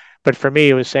for me,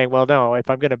 it was saying, well, no, if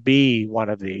I'm going to be one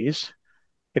of these,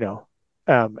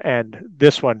 and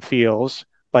this one feels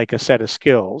like a set of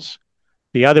skills,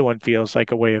 the other one feels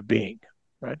like a way of being,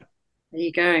 right? There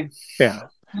you go. Yeah.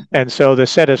 And so the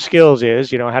set of skills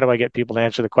is, how do I get people to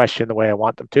answer the question the way I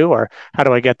want them to, or how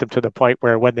do I get them to the point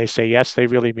where when they say yes, they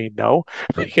really mean no,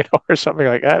 or something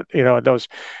like that,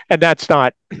 and that's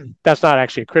not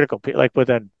actually a critical piece. Like with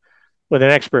an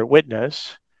expert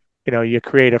witness, you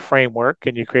create a framework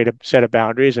and you create a set of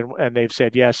boundaries, and they've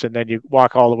said yes, and then you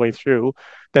walk all the way through.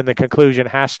 Then the conclusion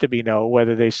has to be no,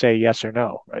 whether they say yes or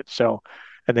no, right? So,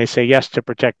 and they say yes to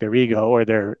protect their ego or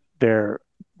their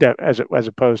as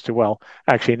opposed to, well,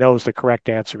 actually knows the correct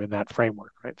answer in that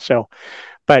framework, right? So,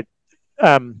 but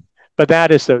um, but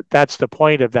that's the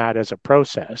point of that as a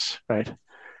process, right?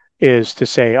 Is to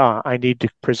say, I need to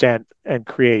present and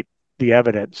create the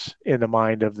evidence in the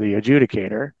mind of the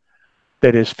adjudicator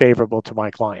that is favorable to my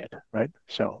client, right?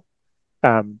 So,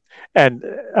 um, and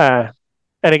uh,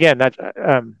 and again, that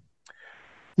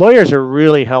lawyers are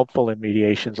really helpful in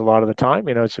mediations a lot of the time.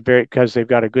 It's because they've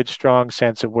got a good, strong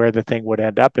sense of where the thing would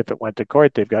end up if it went to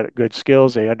court. They've got good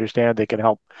skills. They understand. They can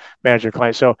help manage their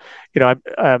clients. So,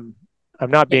 I'm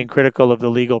not being critical of the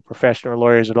legal profession or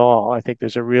lawyers at all. I think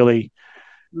there's a really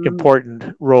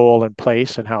important role and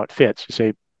place and how it fits. You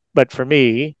say, but for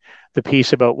me, the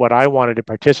piece about what I wanted to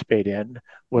participate in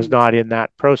was not in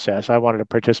that process. I wanted to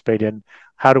participate in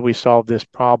how do we solve this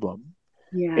problem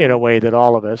in a way that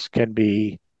all of us can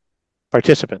be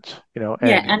participants,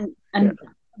 and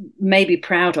maybe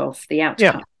proud of the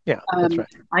outcome. That's right.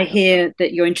 I hear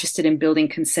that you're interested in building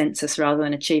consensus rather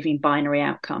than achieving binary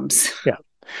outcomes.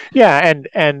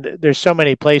 And there's so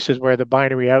many places where the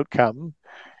binary outcome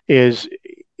is,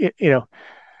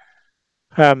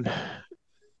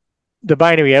 the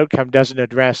binary outcome doesn't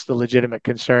address the legitimate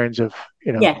concerns of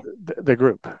the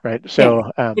group, right? So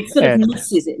it sort of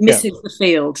misses the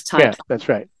field type. Yeah, that's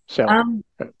right. So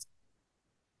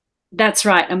that's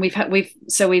right, and we've had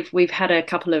a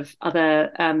couple of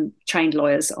other trained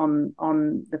lawyers on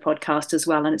the podcast as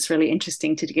well, and it's really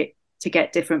interesting to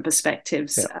get different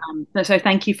perspectives. So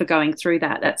thank you for going through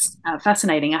that. That's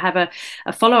fascinating. I have a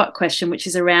follow-up question, which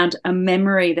is around a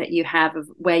memory that you have of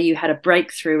where you had a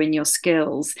breakthrough in your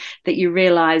skills that you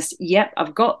realized, yep,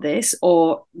 I've got this,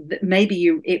 or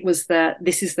maybe it was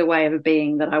this is the way of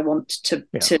being that I want to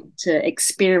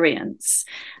experience.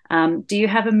 Do you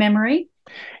have a memory?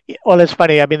 Well, it's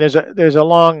funny. I mean, there's a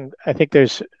long. I think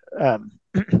there's.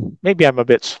 Maybe I'm a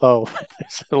bit slow.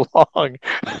 It's a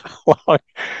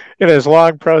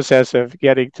long process of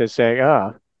getting to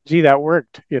saying, gee, that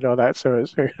worked. That sort of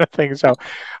thing. So,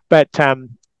 but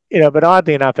but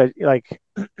oddly enough,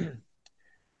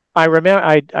 I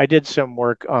remember I did some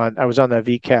work I was on the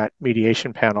VCAT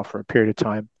mediation panel for a period of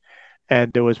time.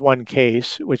 And there was one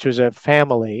case, which was a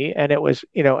family, and it was,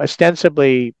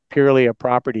 ostensibly purely a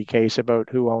property case about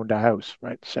who owned a house,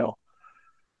 right? So,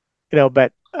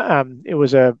 but it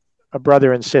was a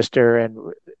brother and sister,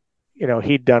 and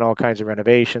he'd done all kinds of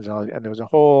renovations, and there was a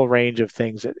whole range of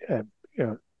things that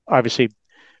obviously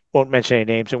won't mention any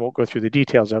names and won't go through the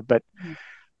details of, but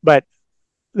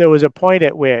there was a point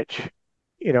at which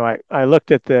I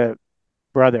looked at the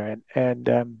brother and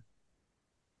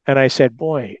I said,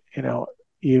 boy,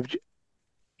 you've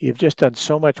just done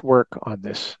so much work on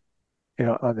this,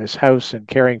 on this house and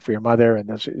caring for your mother, and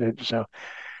this, so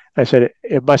I said,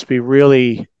 it must be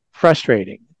really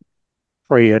frustrating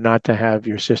for you not to have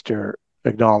your sister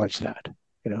acknowledge that,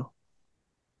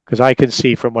 because I can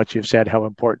see from what you've said how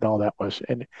important all that was.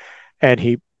 And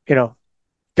he,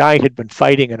 Guy had been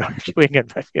fighting and arguing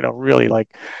and, really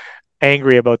like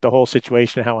angry about the whole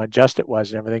situation, how unjust it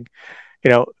was and everything.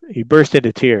 He burst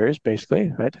into tears,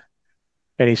 basically, right?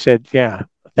 And he said, yeah,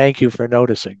 thank you for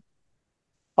noticing.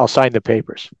 I'll sign the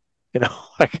papers, and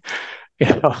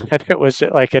it was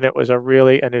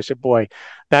and they said, boy,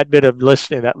 that bit of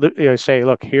listening, that say,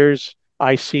 look,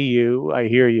 I see you, I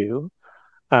hear you.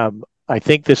 I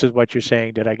think this is what you're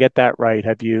saying. Did I get that right?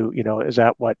 Have you, is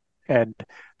that what, and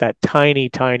that tiny,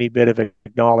 tiny bit of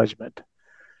acknowledgement,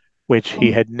 which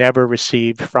he had never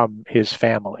received from his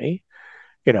family,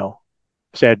 and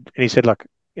he said, look,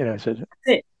 I said,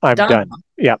 I'm done.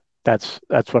 Yeah, that's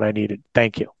what I needed.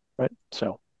 Thank you. Right.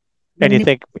 So, and you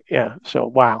think, so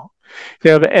wow.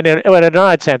 And in an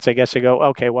odd sense, I guess I go,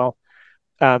 okay, well,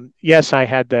 yes, I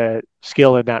had the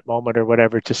skill in that moment or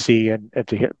whatever to see and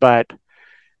to hear, but,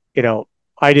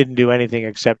 I didn't do anything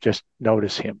except just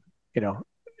notice him,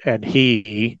 and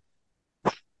he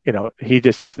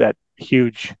just, that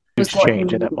huge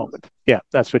change in that moment. Yeah,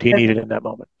 that's what he needed in that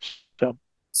moment.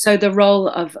 So the role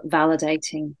of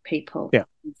validating people is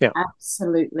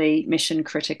absolutely mission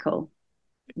critical.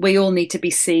 We all need to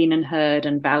be seen and heard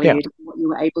and valued. What you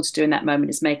were able to do in that moment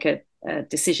is make a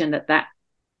decision that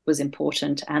was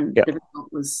important, and the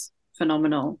result was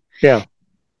phenomenal. Yeah.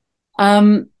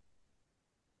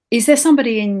 Is there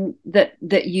somebody in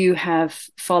that you have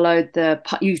followed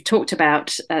you've talked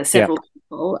about several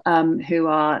people who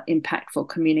are impactful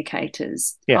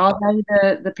communicators. Are they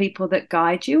the people that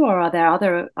guide you, or are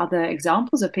there other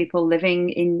examples of people living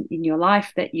in your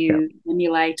life that you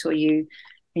emulate or you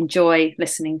enjoy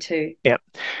listening to? Yeah.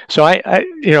 So I I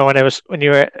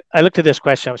looked at this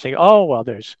question, I was thinking, oh well,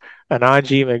 there's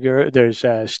Ananji Magur, there's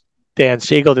Dan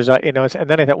Siegel, there's and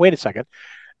then I thought, wait a second.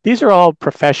 These are all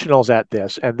professionals at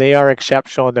this, and they are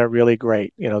exceptional and they're really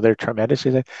great. They're tremendous.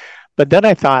 But then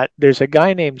I thought there's a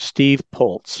guy named Steve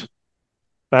Poltz.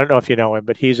 I don't know if you know him,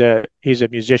 but he's a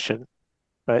musician,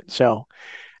 right? So,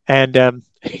 and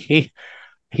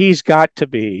he's got to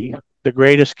be the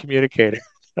greatest communicator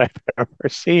I've ever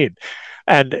seen.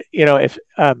 And if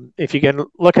you can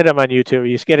look at him on YouTube,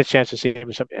 you get a chance to see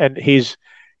him. And he's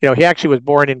he actually was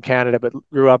born in Canada, but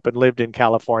grew up and lived in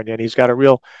California, and he's got a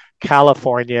real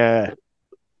California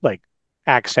like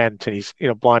accent, and he's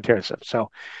blonde hair and stuff.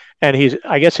 So, and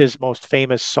I guess his most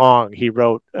famous song he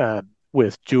wrote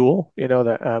with Jewel,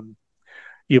 the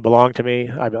 "You Belong to Me."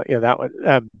 That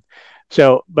one.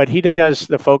 But he does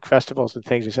the folk festivals and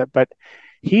things. He said, but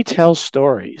he tells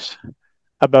stories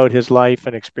about his life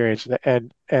and experience,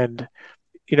 and I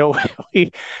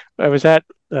was at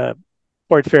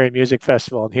Port Fairy Music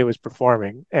Festival, and he was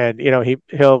performing, and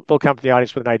he'll come to the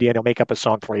audience with an idea, and he'll make up a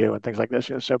song for you and things like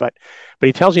this. So, but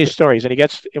he tells these stories, and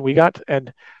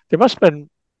and there must have been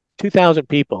 2,000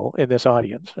 people in this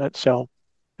audience, so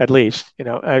at least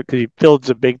because he builds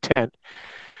a big tent,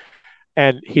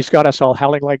 and he's got us all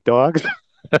howling like dogs,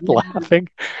 and laughing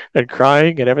and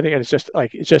crying and everything, and it's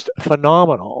just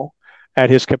phenomenal at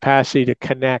his capacity to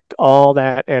connect all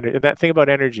that. And that thing about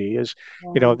energy is,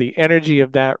 the energy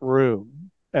of that room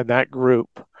and that group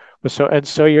was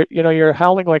so you're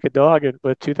howling like a dog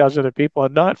with 2,000 other people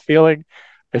and not feeling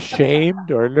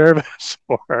ashamed or nervous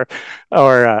or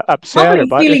upset or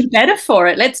feeling better for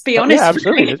it. Let's be honest. Yeah,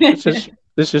 absolutely.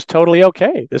 This is totally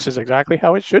okay. This is exactly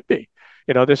how it should be.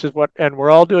 This is and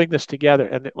we're all doing this together.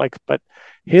 And but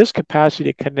his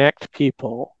capacity to connect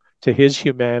people to his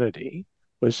humanity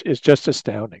is just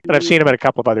astounding. And I've seen him at a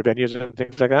couple of other venues and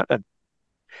things like that. And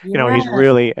he's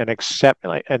really an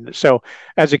exceptional. And so,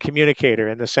 as a communicator,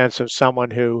 in the sense of someone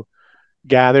who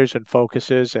gathers and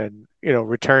focuses and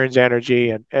returns energy,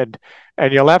 and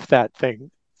you're left that thing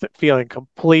feeling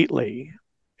completely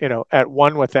at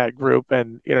one with that group,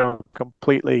 and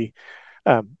completely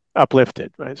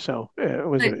uplifted, right? So it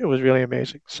was really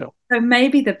amazing. So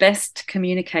maybe the best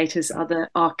communicators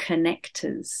are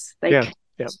connectors. They connect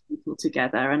people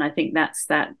together, and I think that's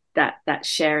that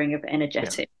sharing of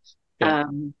energetic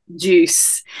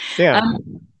juice.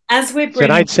 As we're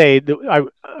bringing, and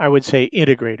I would say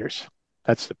integrators.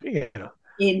 That's the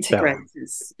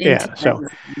integrators. Yeah. So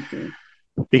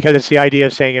because it's the idea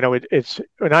of saying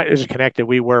we're not as connected.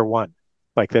 We were one.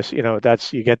 Like this,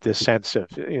 you get this sense of,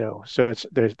 so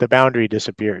there's the boundary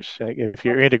disappears. If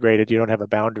you're integrated, you don't have a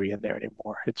boundary in there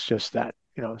anymore. It's just that,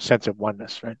 sense of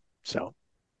oneness, right? So.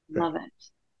 Love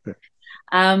it.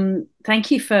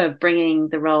 Thank you for bringing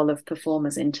the role of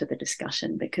performers into the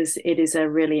discussion, because it is a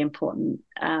really important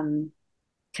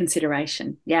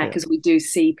consideration. Because we do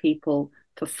see people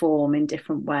perform in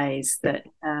different ways that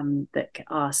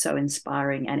are so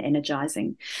inspiring and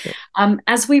energizing.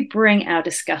 As we bring our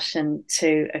discussion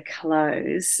to a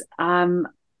close,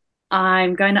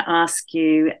 I'm going to ask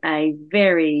you a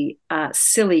very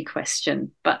silly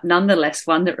question, but nonetheless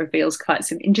one that reveals quite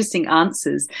some interesting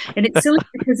answers. And it's silly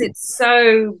because it's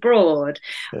so broad.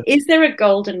 Is there a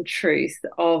golden truth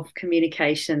of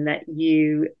communication that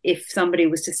if somebody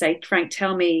was to say, Frank,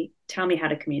 tell me how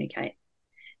to communicate,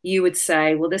 you would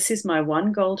say, well, this is my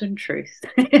one golden truth?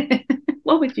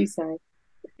 What would you say?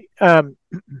 I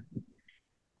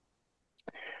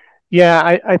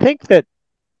think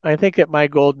that my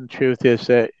golden truth is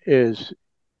that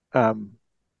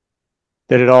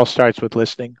it all starts with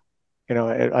listening.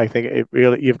 I think it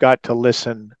really, you've got to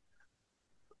listen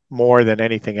more than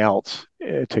anything else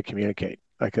to communicate.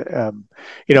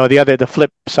 The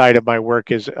flip side of my work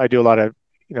is I do a lot of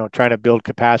trying to build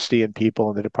capacity in people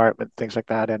in the department, things like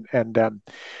that. So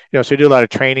I do a lot of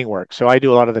training work. So I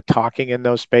do a lot of the talking in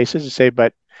those spaces to say,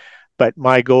 but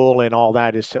my goal in all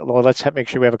that is to, let's make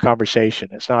sure we have a conversation.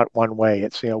 It's not one way.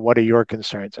 It's, what are your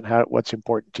concerns and what's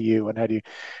important to you, and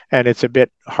and it's a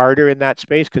bit harder in that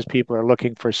space because people are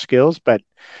looking for skills. But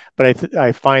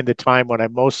I find the time when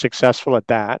I'm most successful at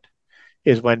that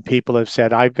is when people have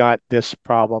said, I've got this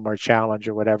problem or challenge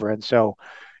or whatever. And so,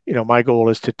 my goal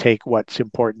is to take what's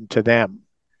important to them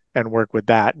and work with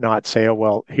that, not say, oh,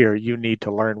 well, here, you need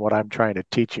to learn what I'm trying to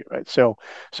teach you, right? So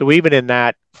even in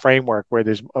that framework where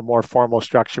there's a more formal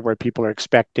structure where people are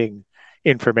expecting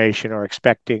information or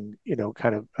expecting,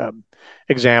 kind of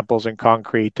examples and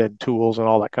concrete and tools and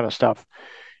all that kind of stuff,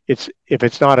 if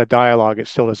it's not a dialogue, it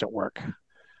still doesn't work,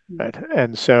 right?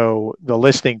 And so the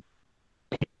listening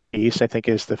piece, I think,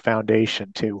 is the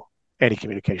foundation to any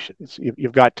communication.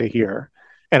 You've got to hear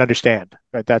and understand,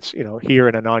 right? That's, hear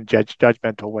in a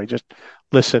non-judgmental way. Just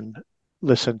listen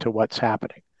to what's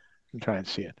happening and try and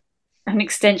see it. An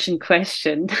extension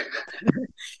question.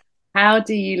 How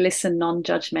do you listen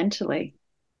non-judgmentally?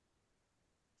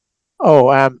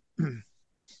 Oh,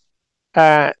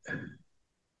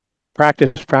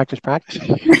 practice.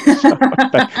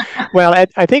 Well, I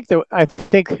think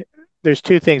there's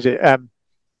two things.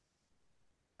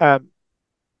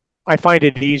 I find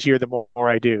it easier the more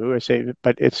I do. I say,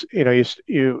 but it's,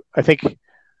 I think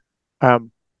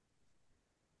the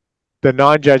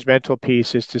non-judgmental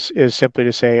piece is simply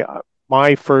to say,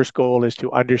 my first goal is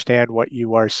to understand what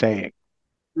you are saying,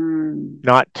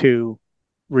 not to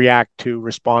react to,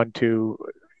 respond to,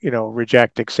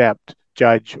 reject, accept,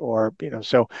 judge, or,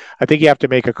 so I think you have to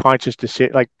make a conscious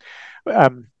decision. Like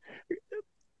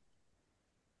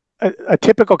a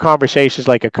typical conversation is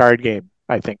like a card game,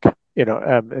 I think.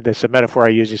 There's a metaphor I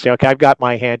use. You say, okay, I've got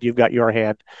my hand, you've got your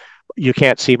hand. You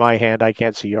can't see my hand, I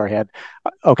can't see your hand.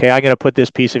 Okay, I'm going to put this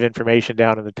piece of information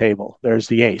down on the table. There's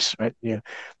the ace, right?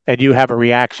 And you have a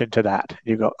reaction to that.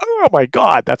 You go, oh my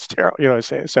God, that's terrible.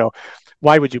 So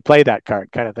why would you play that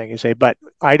card, kind of thing? You say, but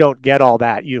I don't get all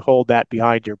that. You hold that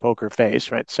behind your poker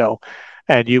face, right? So,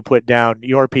 and you put down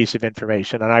your piece of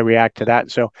information and I react to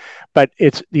that. So, but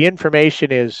it's the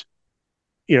information is,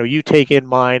 you take in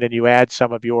mine and you add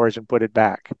some of yours and put it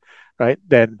back, right?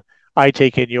 Then I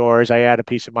take in yours, I add a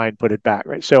piece of mine, put it back,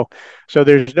 right? So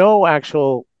there's no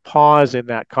actual pause in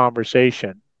that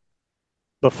conversation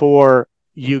before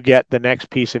you get the next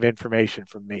piece of information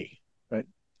from me, right?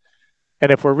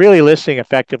 And if we're really listening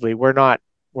effectively, we're not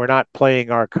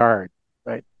playing our card,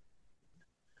 right?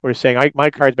 We're saying, my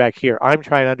card's back here. I'm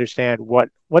trying to understand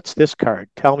what's this card.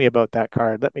 Tell me about that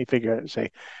card. Let me figure out and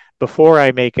say, before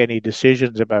I make any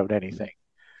decisions about anything,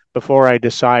 before I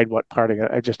decide what part of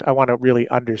it, I want to really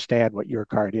understand what your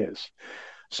card is.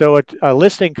 So a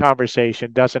listening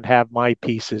conversation doesn't have my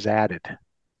pieces added.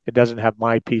 It doesn't have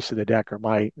my piece of the deck or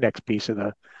my next piece of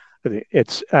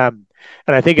it's, and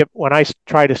I think when I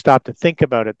try to stop to think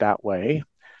about it that way,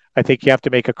 I think you have to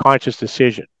make a conscious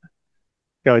decision.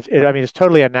 It's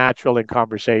totally unnatural in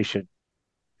conversation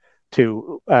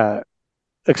to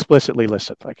explicitly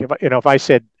listen. Like if I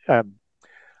said,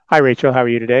 hi, Rachel, how are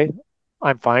you today?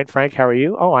 I'm fine. Frank, how are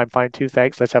you? Oh, I'm fine too.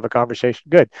 Thanks. Let's have a conversation.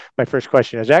 Good. My first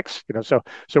question is X. So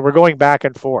we're going back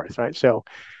and forth, right? So,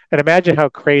 and imagine how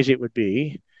crazy it would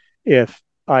be if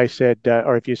I said,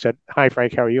 or if you said, hi,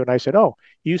 Frank, how are you? And I said, oh,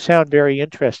 you sound very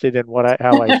interested in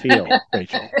how I feel,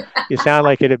 Rachel. You sound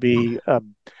like it'd be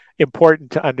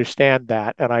important to understand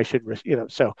that, and I should,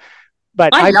 so.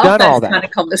 But I've done all that kind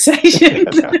of conversation.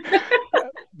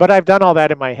 But I've done all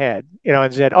that in my head,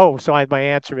 and said, oh, so my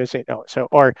answer is no. So,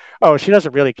 or, oh, she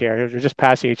doesn't really care. We're just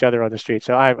passing each other on the street.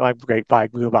 So I'm great. Bye.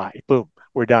 Goodbye. Boom.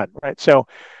 We're done. Right. So,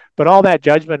 but all that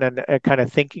judgment and kind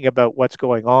of thinking about what's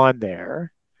going on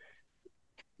there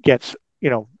gets,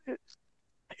 a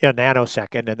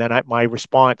nanosecond. And then my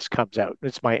response comes out.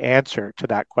 It's my answer to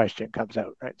that question comes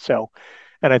out. Right. So,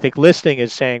 and I think listening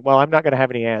is saying, well, I'm not going to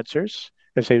have any answers.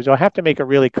 And say, so I have to make a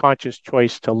really conscious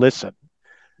choice to listen.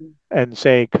 And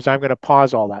say, because I'm going to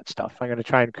pause all that stuff. I'm going to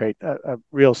try and create a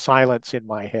real silence in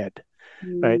my head,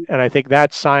 right? And I think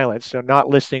that silence, so not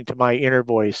listening to my inner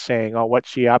voice saying, oh, what's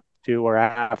she up to or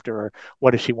after, or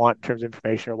what does she want in terms of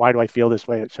information, or why do I feel this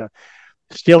way? It's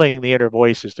stilling the inner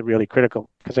voice is the really critical,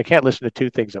 because I can't listen to two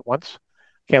things at once.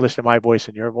 I can't listen to my voice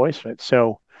and your voice, right?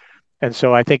 So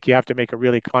I think you have to make a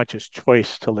really conscious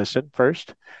choice to listen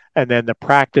first, and then the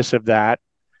practice of that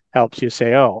helps you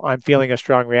say, oh, I'm feeling a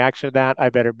strong reaction to that. I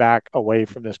better back away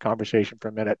from this conversation for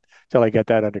a minute till I get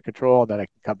that under control, and then I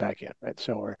can come back in, right?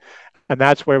 So, and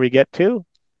that's where we get to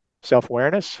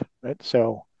self-awareness, right?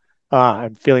 So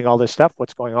I'm feeling all this stuff.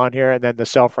 What's going on here? And then the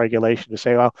self-regulation to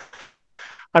say, well,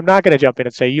 I'm not going to jump in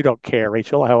and say, you don't care,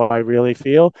 Rachel, how I really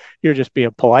feel. You're just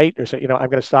being polite. Or say, I'm going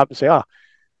to stop and say,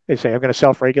 they say, I'm going to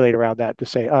self-regulate around that to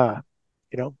say,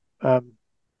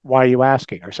 why are you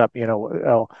asking or something?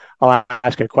 I'll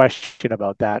ask a question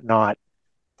about that, not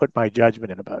put my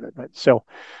judgment in about it. Right?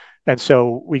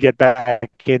 So we get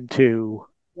back into,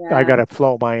 I got to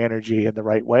flow my energy in the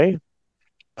right way.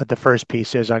 But the first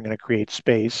piece is I'm going to create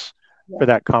space for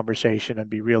that conversation and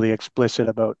be really explicit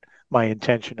about my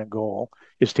intention and goal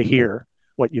is to hear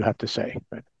what you have to say.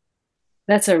 Right?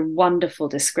 That's a wonderful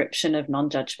description of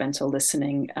non-judgmental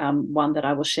listening, one that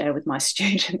I will share with my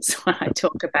students when I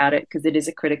talk about it, because it is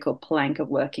a critical plank of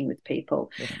working with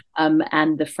people. Yeah.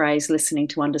 And the phrase listening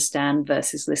to understand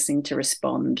versus listening to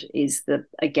respond is,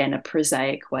 again, a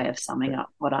prosaic way of summing up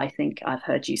what I think I've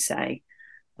heard you say.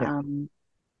 Yeah.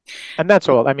 And that's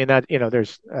all. I mean, that,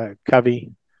 there's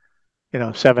Covey,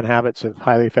 7 Habits of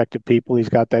Highly Effective People. He's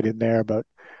got that in there about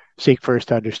seek first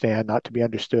to understand, not to be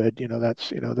understood. That's,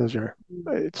 those are,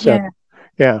 it's,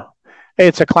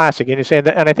 it's a classic. And you're saying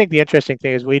that, and I think the interesting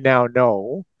thing is we now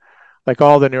know, like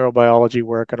all the neurobiology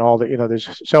work and all the,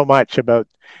 there's so much about,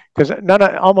 because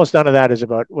almost none of that is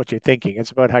about what you're thinking.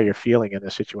 It's about how you're feeling in the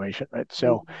situation, right?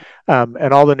 So,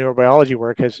 and all the neurobiology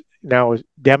work has now is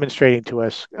demonstrating to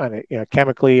us,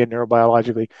 chemically and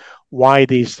neurobiologically, why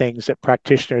these things that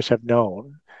practitioners have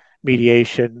known,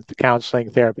 mediation,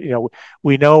 counseling, therapy,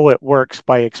 we know it works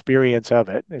by experience of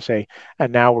it. They say,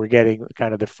 and now we're getting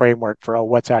kind of the framework for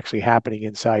what's actually happening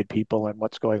inside people and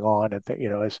what's going on, and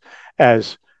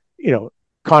as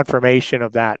confirmation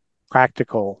of that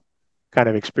practical kind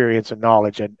of experience and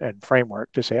knowledge and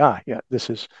framework to say, this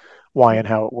is why and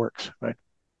how it works, right?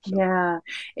 So. Yeah,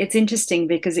 it's interesting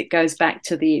because it goes back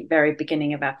to the very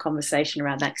beginning of our conversation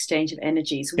around that exchange of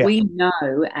energies. Yeah. We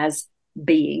know as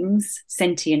beings,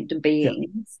 sentient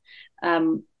beings,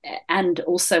 and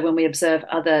also when we observe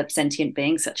other sentient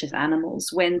beings such as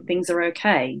animals, when things are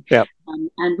okay. Yeah.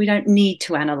 And we don't need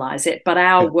to analyze it, but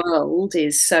our world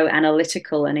is so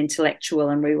analytical and intellectual,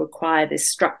 and we require this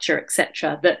structure,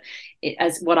 etc., that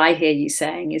as what I hear you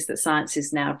saying is that science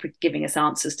is now giving us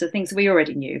answers to things we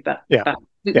already knew, but we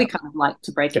kind of like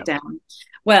to break it down.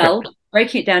 Well,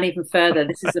 breaking it down even further,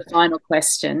 this is the final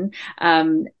question.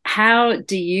 How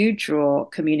do you draw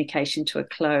communication to a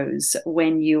close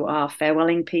when you are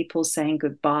farewelling people, saying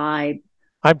goodbye?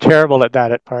 I'm terrible at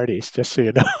that at parties, just so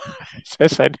you know.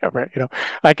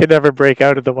 I can never break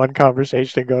out of the one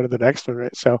conversation and go to the next one,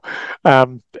 right? So,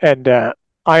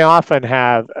 I often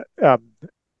have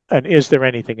an is there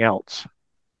anything else?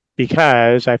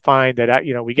 Because I find that,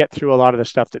 we get through a lot of the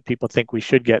stuff that people think we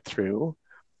should get through,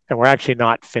 and we're actually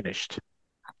not finished,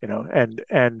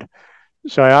 and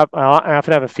so I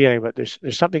often have a feeling, but there's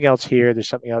something else here, there's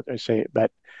something else I say,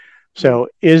 but so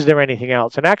is there anything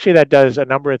else? And actually that does a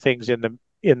number of things in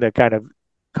the kind of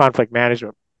conflict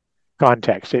management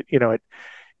context. At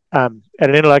an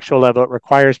intellectual level, it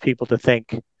requires people to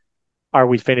think, are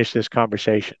we finished this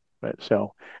conversation? Right?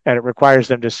 So, and it requires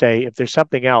them to say, if there's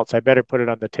something else, I better put it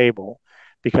on the table,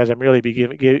 because I'm really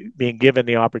being given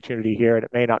the opportunity here, and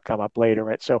it may not come up later,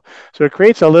 right? So it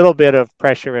creates a little bit of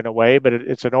pressure in a way, but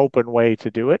it's an open way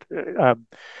to do it. To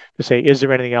say, is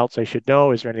there anything else I should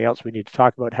know? Is there anything else we need to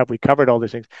talk about? Have we covered all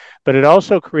these things? But it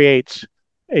also creates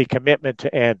a commitment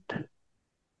to end.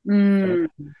 Right?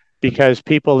 Because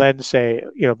people then say,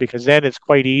 because then it's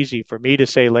quite easy for me to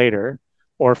say later,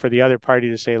 or for the other party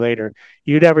to say later,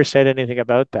 you never said anything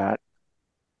about that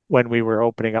when we were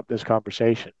opening up this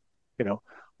conversation.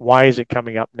 Why is it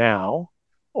coming up now?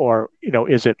 Or,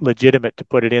 is it legitimate to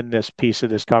put it in this piece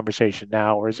of this conversation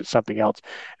now, or is it something else?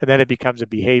 And then it becomes a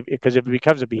behavior, because if it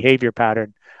becomes a behavior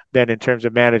pattern, then in terms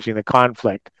of managing the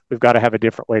conflict, we've got to have a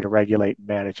different way to regulate and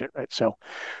manage it, right? So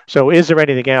is there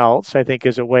anything else, I think,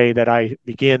 is a way that I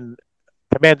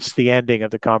commence the ending of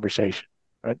the conversation,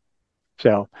 right?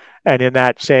 So, and in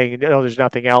that saying, there's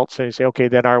nothing else, and you say, okay,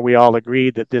 then are we all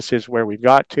agreed that this is where we've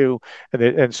got to?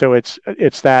 And so it's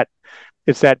that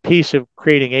piece of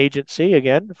creating agency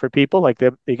again for people, like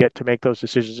they get to make those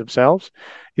decisions themselves.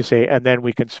 You say, and then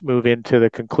we can move into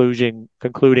the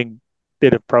concluding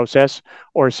bit of process,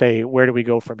 or say, where do we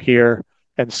go from here,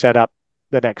 and set up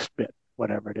the next bit,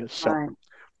 whatever it is. So. Right.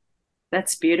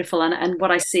 That's beautiful. And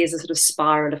what I see is a sort of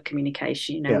spiral of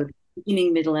communication, with a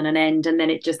beginning, middle, and an end, and then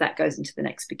that goes into the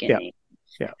next beginning.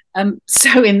 Yeah.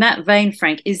 So in that vein,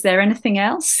 Frank, is there anything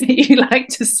else that you'd like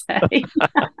to say?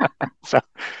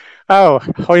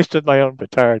 Hoisted my own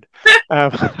petard. No,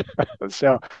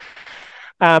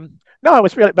 it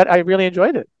was really, but I really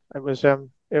enjoyed it. It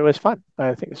was fun.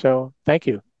 I think so. Thank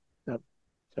you.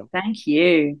 Thank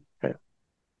you. Okay.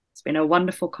 It's been a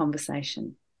wonderful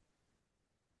conversation.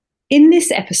 In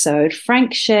this episode,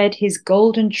 Frank shared his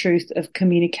golden truth of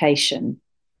communication,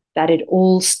 that it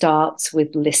all starts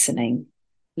with listening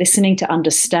to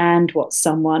understand what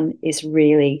someone is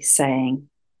really saying.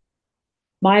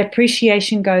 My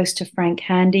appreciation goes to Frank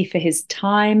Handy for his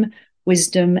time,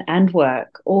 wisdom, and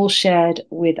work, all shared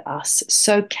with us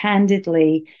so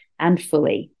candidly and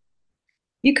fully.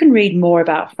 You can read more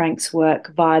about Frank's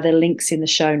work via the links in the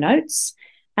show notes.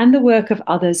 and the work of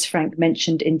others Frank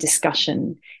mentioned in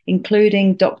discussion,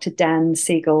 including Dr. Dan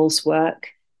Siegel's work,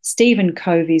 Stephen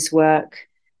Covey's work,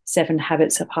 7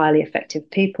 Habits of Highly Effective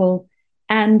People,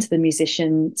 and the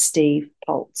musician Steve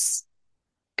Poltz.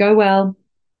 Go well.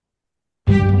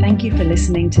 Thank you for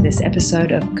listening to this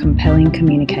episode of Compelling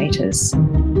Communicators.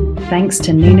 Thanks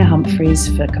to Nina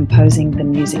Humphreys for composing the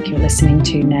music you're listening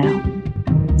to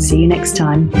now. See you next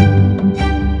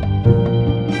time.